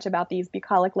is so much about these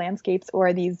bucolic landscapes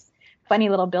or these funny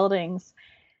little buildings.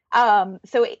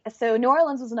 So New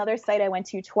Orleans was another site I went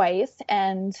to twice,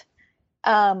 and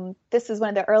this is one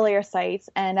of the earlier sites.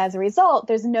 And as a result,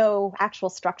 there's no actual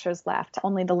structures left.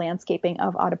 Only the landscaping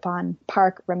of Audubon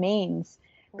Park remains.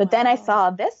 But then I saw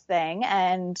this thing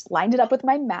and lined it up with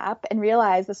my map and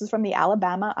realized this is from the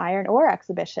Alabama Iron Ore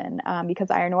Exhibition,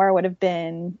 because iron ore would have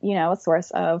been, a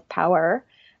source of power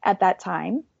at that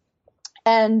time.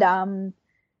 And,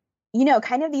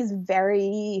 kind of these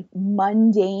very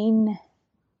mundane,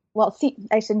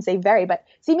 I shouldn't say very, but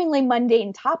seemingly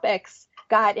mundane topics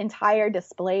got entire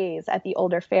displays at the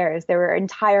older fairs. There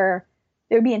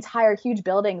would be entire huge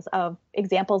buildings of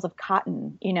examples of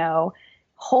cotton,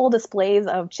 whole displays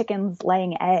of chickens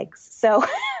laying eggs. So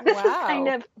this is kind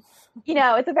of,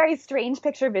 it's a very strange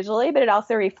picture visually, but it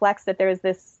also reflects that there's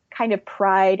this kind of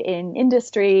pride in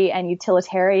industry and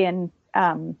utilitarian,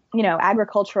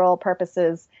 agricultural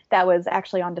purposes that was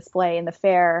actually on display in the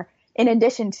fair, in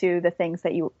addition to the things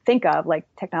that you think of like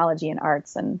technology and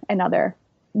arts and other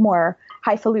more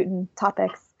highfalutin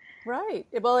topics. Right.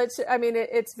 Well,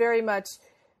 it's very much,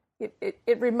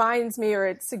 it reminds me, or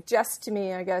it suggests to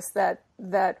me, I guess, that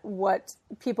what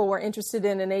people were interested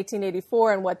in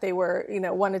 1884 and what they were,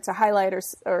 wanted to highlight or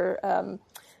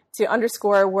to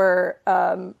underscore were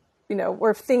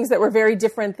things that were very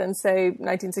different than, say,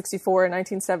 1964 and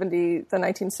 1970, the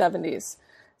 1970s.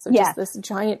 So just this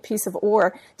giant piece of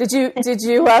ore.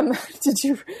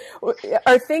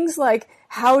 Are things like,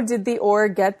 how did the ore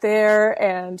get there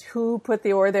and who put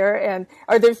the ore there? And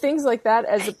are there things like that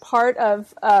as a part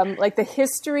of like the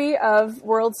history of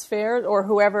World's Fair, or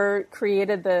whoever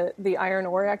created the iron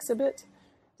ore exhibit?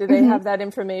 Do they have that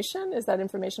information? Is that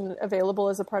information available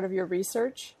as a part of your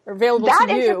research, or available to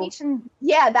you?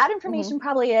 That information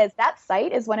probably is. That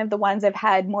site is one of the ones I've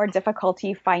had more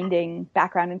difficulty finding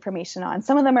background information on.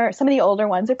 Some of the older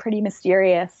ones are pretty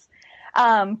mysterious.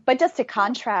 But just to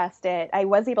contrast it, I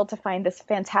was able to find this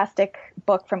fantastic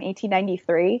book from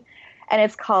 1893, and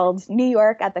it's called New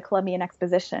York at the Columbian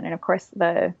Exposition. And of course,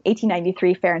 the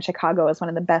 1893 fair in Chicago is one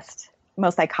of the best,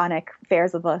 most iconic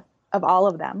fairs of all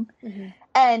of them. Mm-hmm.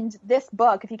 And this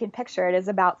book, if you can picture it, is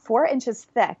about 4 inches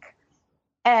thick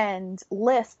and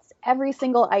lists every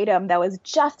single item that was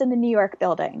just in the New York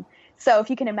building. So if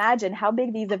you can imagine how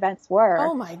big these events were.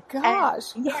 Oh my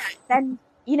gosh. And,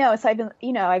 so I've been,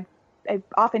 I've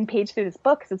often paged through this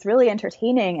book because it's really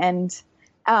entertaining. And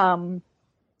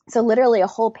so literally a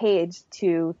whole page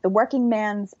to the working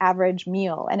man's average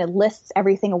meal. And it lists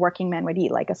everything a working man would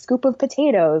eat, like a scoop of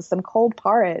potatoes, some cold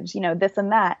porridge, this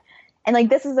and that. And like,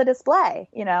 this is a display,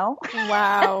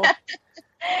 Wow.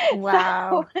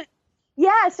 Wow. So,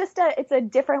 it's a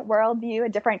different worldview, a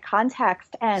different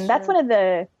context. And that's one of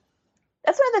the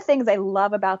things I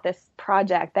love about this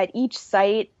project, that each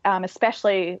site,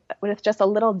 especially with just a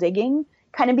little digging,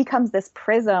 kind of becomes this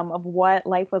prism of what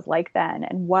life was like then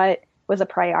and what was a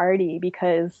priority,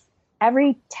 because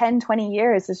every 10, 20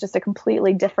 years is just a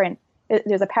completely different,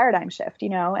 there's a paradigm shift,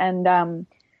 and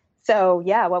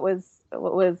what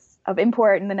was of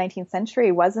import in the 19th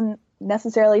century wasn't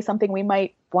necessarily something we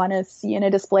might want to see in a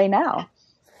display now.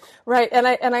 Right. And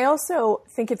I also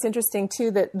think it's interesting too,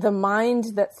 that the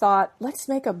mind that thought, let's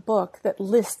make a book that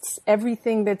lists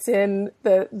everything that's in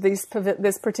this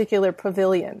particular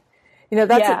pavilion.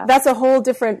 That's a whole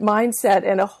different mindset,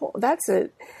 and that's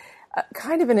a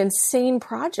kind of an insane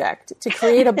project to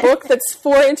create a book that's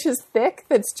 4 inches thick.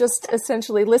 That's just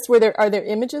essentially lists. Are there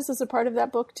images as a part of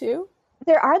that book too?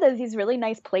 There are these really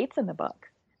nice plates in the book.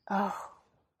 Oh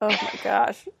my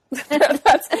gosh.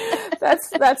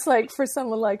 that's like, for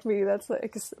someone like me, that's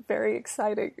like very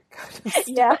exciting kind of stuff.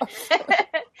 Yeah.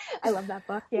 I love that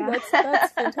book. Yeah.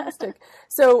 That's fantastic.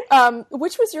 So,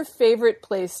 which was your favorite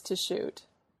place to shoot?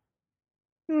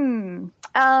 Well,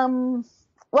 I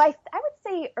would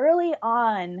say early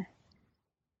on,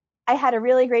 I had a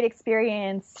really great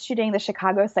experience shooting the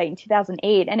Chicago site in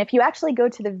 2008. And if you actually go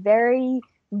to the very,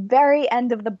 very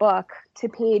end of the book to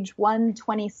page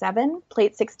 127,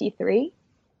 plate 63,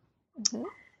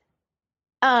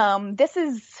 this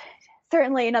is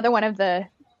certainly another one of the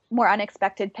more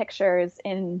unexpected pictures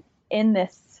in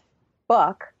this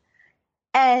book.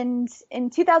 And in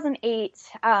 2008,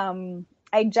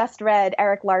 I just read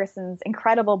Erik Larson's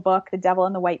incredible book, The Devil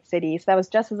in the White City. So that was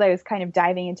just as I was kind of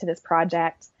diving into this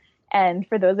project. And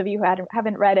for those of you who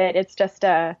haven't read it, it's just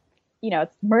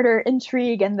it's murder,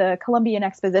 intrigue, and the Columbian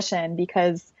Exposition,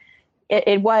 because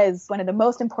it was one of the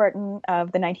most important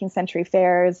of the 19th century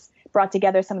fairs, brought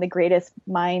together some of the greatest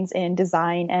minds in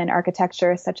design and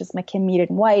architecture, such as McKim, Mead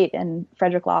and White and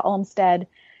Frederick Law Olmsted.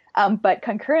 But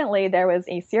concurrently, there was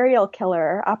a serial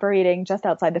killer operating just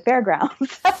outside the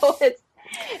fairgrounds. So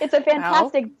It's a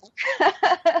fantastic book.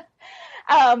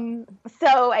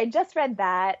 So I just read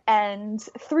that, and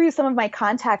through some of my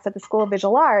contacts at the School of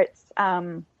Visual Arts,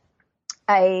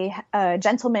 a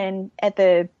gentleman at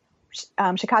the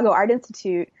Chicago Art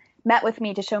Institute met with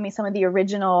me to show me some of the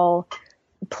original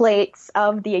plates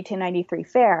of the 1893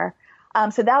 fair.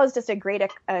 So that was just a great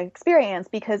experience,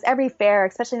 because every fair,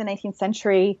 especially in the 19th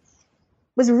century,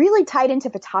 was really tied into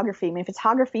photography. I mean,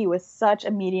 photography was such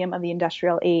a medium of the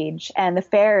industrial age, and the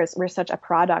fairs were such a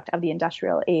product of the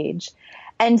industrial age.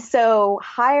 And so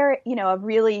a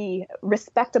really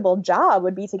respectable job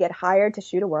would be to get hired to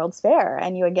shoot a World's Fair,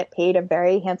 and you would get paid a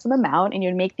very handsome amount, and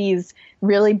you'd make these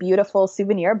really beautiful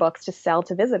souvenir books to sell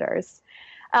to visitors.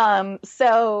 Wow.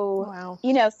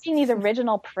 Seeing these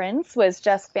original prints was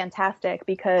just fantastic,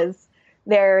 because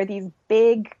they're these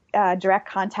big direct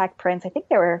contact prints. I think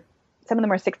some of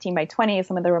them were 16 by 20,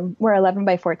 some of them were 11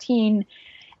 by 14.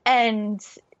 And,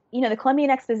 the Columbian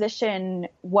Exposition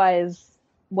was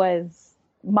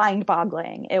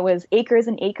mind-boggling. It was acres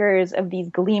and acres of these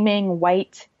gleaming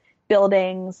white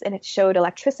buildings, and it showed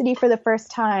electricity for the first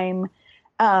time.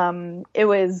 It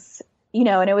was,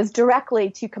 and it was directly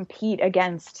to compete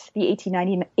against the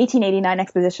 1889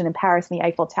 exposition in Paris and the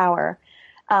Eiffel Tower.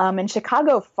 And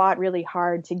Chicago fought really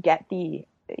hard to get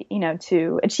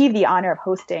to achieve the honor of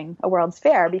hosting a World's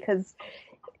Fair, because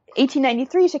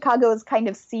 1893 Chicago was kind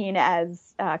of seen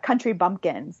as country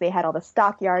bumpkins. They had all the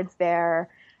stockyards there.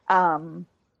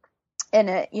 And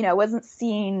it, wasn't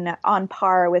seen on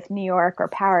par with New York or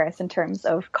Paris in terms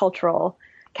of cultural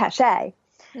cachet.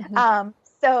 Mm-hmm.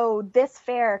 So this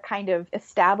fair kind of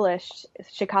established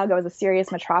Chicago as a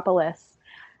serious metropolis.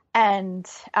 And,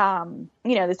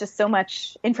 there's just so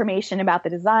much information about the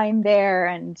design there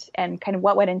and kind of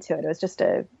what went into it. It was just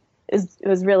it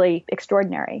was really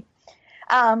extraordinary.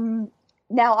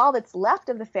 Now all that's left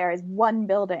of the fair is one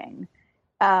building.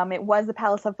 It was the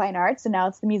Palace of Fine Arts, and now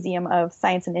it's the Museum of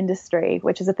Science and Industry,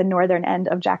 which is at the northern end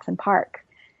of Jackson Park.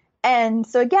 And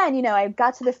so again, I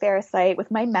got to the fair site with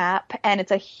my map, and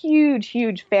it's a huge,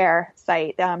 huge fair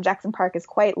site. Jackson Park is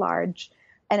quite large,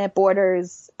 and it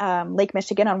borders Lake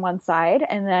Michigan on one side,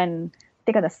 and then I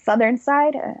think on the southern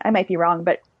side, I might be wrong,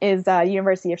 but is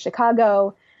University of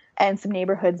Chicago, and some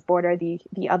neighborhoods border the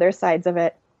other sides of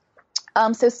it.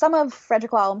 So some of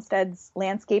Frederick Law Olmsted's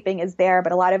landscaping is there,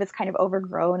 but a lot of it's kind of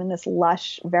overgrown in this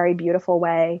lush, very beautiful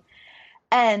way.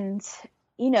 And,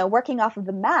 working off of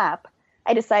the map,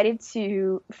 I decided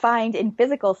to find in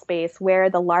physical space where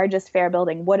the largest fair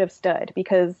building would have stood,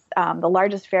 because the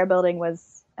largest fair building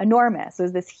was enormous. It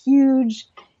was this huge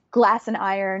glass and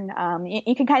iron.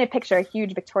 You can kind of picture a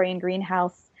huge Victorian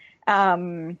greenhouse,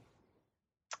 just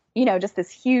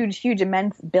this huge, huge,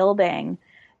 immense building,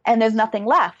 and there's nothing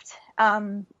left.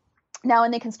 Now,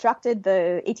 when they constructed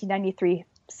the 1893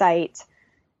 site,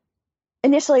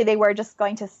 initially they were just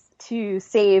going to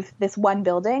save this one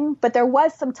building, but there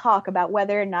was some talk about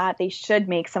whether or not they should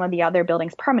make some of the other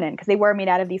buildings permanent, because they were made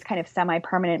out of these kind of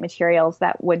semi-permanent materials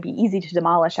that would be easy to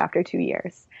demolish after 2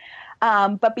 years.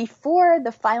 But before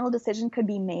the final decision could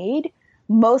be made,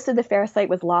 most of the fair site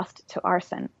was lost to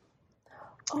arson.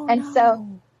 Oh, and no.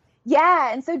 so,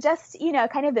 yeah, and so just,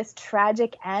 kind of this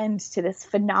tragic end to this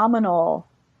phenomenal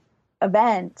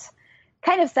event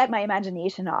kind of set my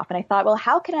imagination off. And I thought, well,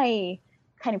 how can I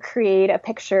kind of create a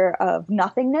picture of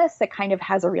nothingness that kind of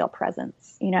has a real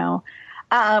presence,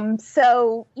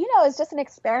 So, it's just an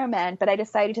experiment, but I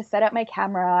decided to set up my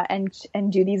camera and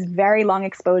do these very long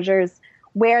exposures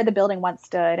where the building once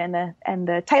stood, and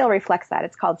the title reflects that.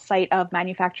 It's called Site of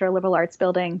Manufacturer Liberal Arts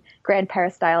Building, Grand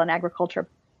Peristyle and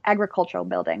Agricultural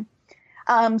Building.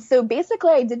 So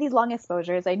basically I did these long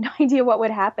exposures. I had no idea what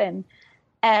would happen.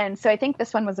 And so I think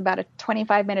this one was about a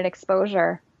 25-minute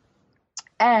exposure.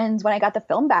 And when I got the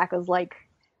film back,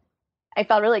 I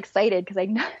felt really excited, because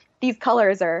these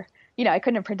colors are, I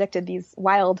couldn't have predicted these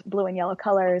wild blue and yellow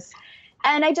colors.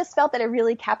 And I just felt that it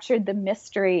really captured the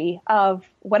mystery of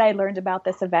what I learned about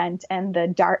this event, and the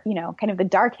dark, kind of the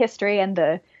dark history and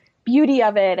the beauty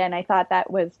of it. And I thought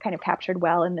that was kind of captured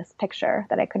well in this picture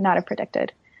that I could not have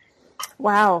predicted.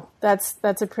 Wow, that's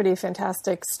a pretty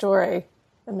fantastic story.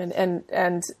 I mean,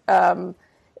 and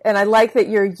I like that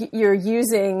you're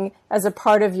using, as a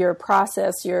part of your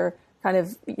process, you're kind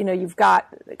of, you've got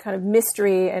kind of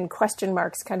mystery and question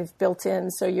marks kind of built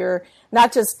in. So you're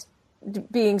not just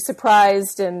being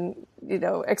surprised and,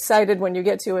 excited when you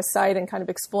get to a site and kind of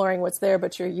exploring what's there,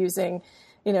 but you're using,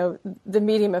 the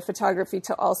medium of photography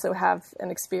to also have an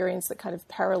experience that kind of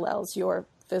parallels your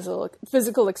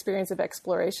physical experience of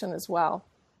exploration as well.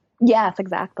 Yes,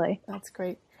 exactly. That's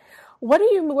great. What are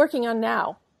you working on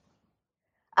now?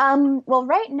 Well,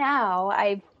 right now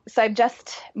so I've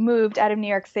just moved out of New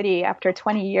York City after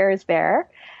 20 years there.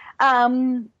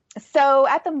 So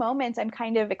at the moment, I'm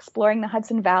kind of exploring the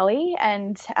Hudson Valley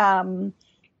and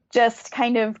just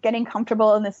kind of getting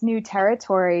comfortable in this new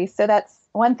territory. So that's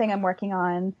one thing I'm working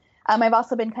on. I've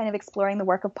also been kind of exploring the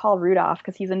work of Paul Rudolph,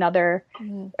 because he's another,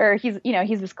 or he's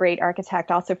this great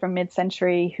architect also from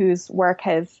mid-century whose work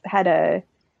has had a,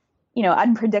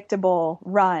 unpredictable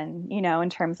run, in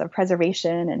terms of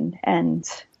preservation and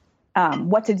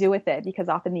what to do with it, because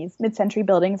often these mid-century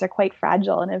buildings are quite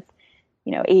fragile and have,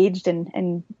 aged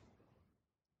and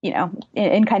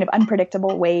in kind of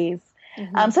unpredictable ways. So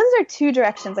those are two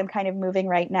directions I'm kind of moving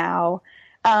right now.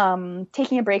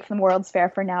 Taking a break from the World's Fair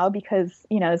for now because,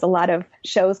 there's a lot of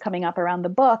shows coming up around the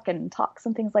book and talks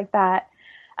and things like that.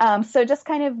 So just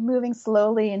kind of moving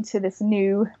slowly into this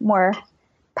new, more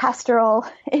pastoral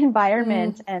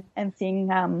environment and seeing,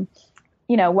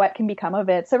 what can become of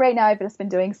it. So right now I've just been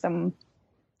doing some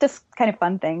just kind of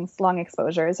fun things, long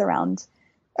exposures around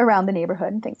the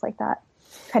neighborhood and things like that.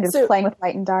 Kind of playing with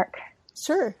light and dark.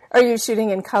 Sure. Are you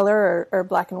shooting in color or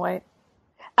black and white?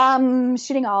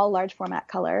 Shooting all large format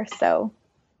color. So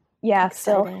yeah,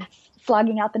 exciting. Still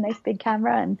slogging out the nice big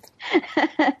camera. And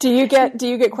do you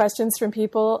get questions from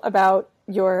people about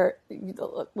your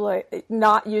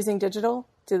not using digital?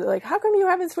 How come you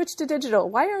haven't switched to digital?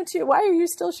 Why are you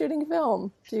still shooting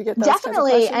film? Do you get those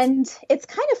Definitely. Kind of and it's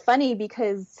kind of funny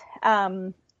because,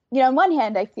 on one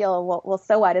hand I feel, well,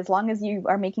 so what, as long as you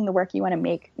are making the work you want to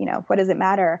make, what does it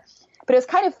matter? But it was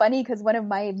kind of funny because one of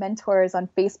my mentors on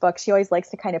Facebook, she always likes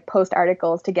to kind of post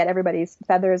articles to get everybody's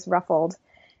feathers ruffled.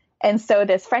 And so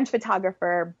this French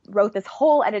photographer wrote this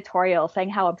whole editorial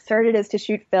saying how absurd it is to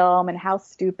shoot film and how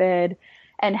stupid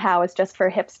and how it's just for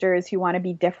hipsters who want to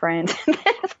be different.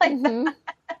 That.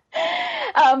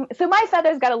 So my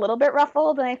feathers got a little bit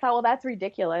ruffled and I thought, well, that's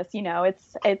ridiculous.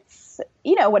 It's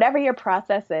whatever your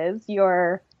process is,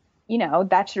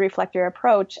 that should reflect your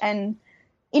approach. And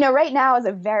right now is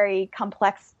a very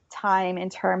complex time in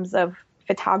terms of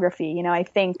photography. I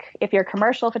think if you're a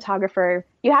commercial photographer,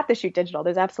 you have to shoot digital.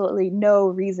 There's absolutely no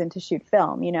reason to shoot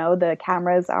film. The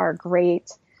cameras are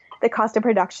great. The cost of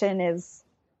production is,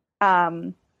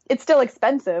 it's still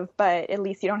expensive, but at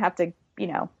least you don't have to,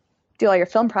 do all your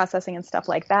film processing and stuff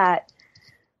like that.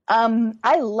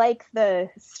 I like the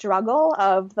struggle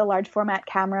of the large format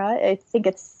camera. I think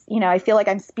it's, I feel like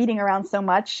I'm speeding around so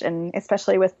much, and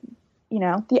especially with,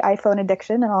 the iPhone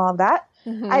addiction and all of that.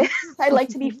 I like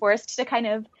to be forced to kind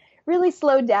of really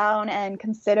slow down and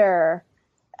consider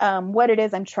what it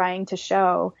is I'm trying to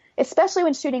show, especially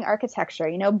when shooting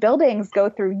architecture. Buildings go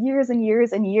through years and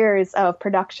years and years of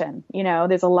production.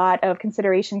 There's a lot of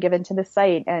consideration given to the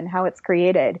site and how it's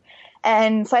created.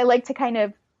 And so I like to kind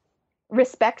of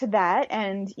respect that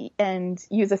and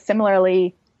use a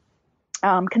similarly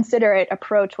considerate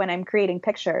approach when I'm creating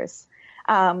pictures.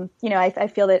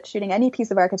 I feel that shooting any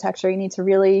piece of architecture, you need to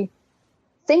really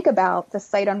think about the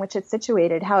site on which it's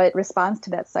situated, how it responds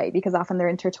to that site, because often they're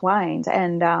intertwined.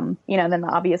 And, then the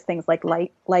obvious things like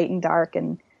light and dark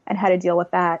and how to deal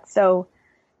with that. So,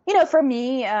 for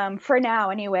me, for now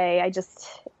anyway, I just,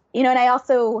 and I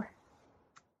also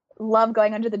love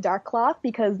going under the dark cloth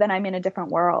because then I'm in a different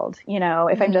world.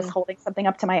 If I'm just holding something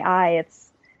up to my eye,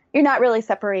 you're not really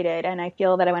separated. And I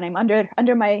feel that when I'm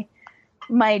under my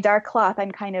dark cloth,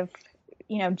 I'm kind of,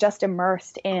 just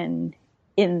immersed in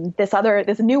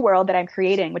this new world that I'm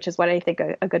creating, which is what I think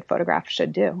a good photograph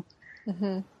should do.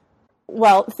 Mm-hmm.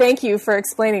 Well, thank you for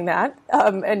explaining that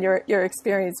and your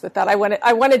experience with that. I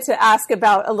wanted to ask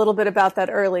a little bit about that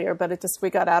earlier, but we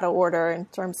got out of order in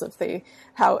terms of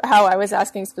how I was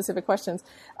asking specific questions.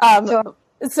 Sure.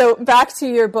 So back to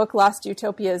your book, Lost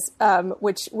Utopias,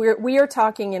 which we are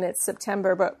talking in it's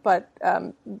September, but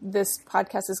this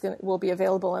podcast will be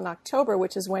available in October,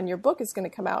 which is when your book is going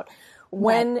to come out.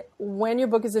 When your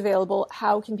book is available,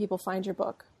 how can people find your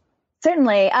book?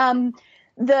 Certainly.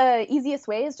 The easiest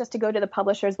way is just to go to the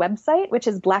publisher's website, which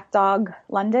is Black Dog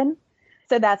London.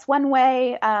 So that's one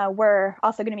way. We're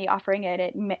also going to be offering it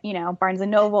at, Barnes &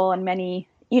 Noble and many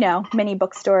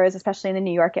bookstores, especially in the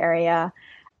New York area,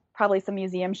 probably some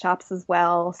museum shops as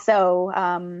well. So,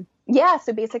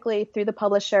 so basically through the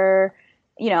publisher,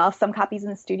 I'll have some copies in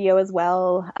the studio as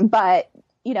well. But,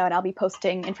 and I'll be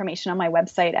posting information on my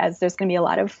website as there's going to be a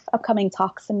lot of upcoming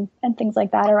talks and things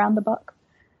like that around the book.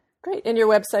 Great. And your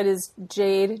website is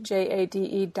Jade, Jade,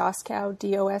 Doskow,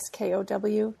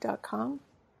 DOSKOW.com?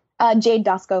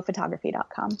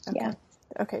 JadeDoskophotography.com. Okay. Yeah.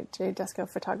 Okay.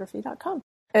 JadeDoskophotography.com.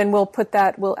 And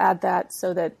we'll add that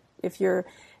so that if you're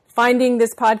finding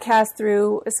this podcast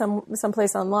through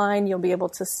someplace online, you'll be able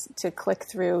to click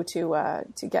through to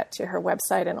get to her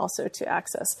website and also to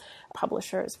access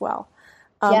publisher as well.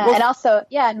 And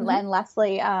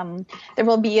lastly, there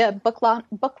will be a book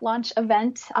launch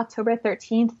event October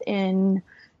 13th in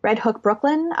Red Hook,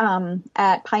 Brooklyn,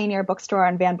 at Pioneer Bookstore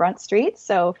on Van Brunt Street.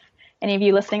 So if any of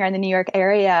you listening are in the New York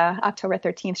area, October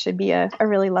 13th should be a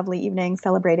really lovely evening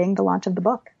celebrating the launch of the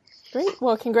book. Great.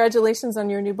 Well, congratulations on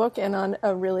your new book and on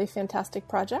a really fantastic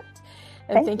project.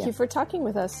 And thank you for talking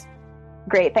with us.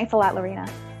 Great. Thanks a lot,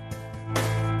 Lorena.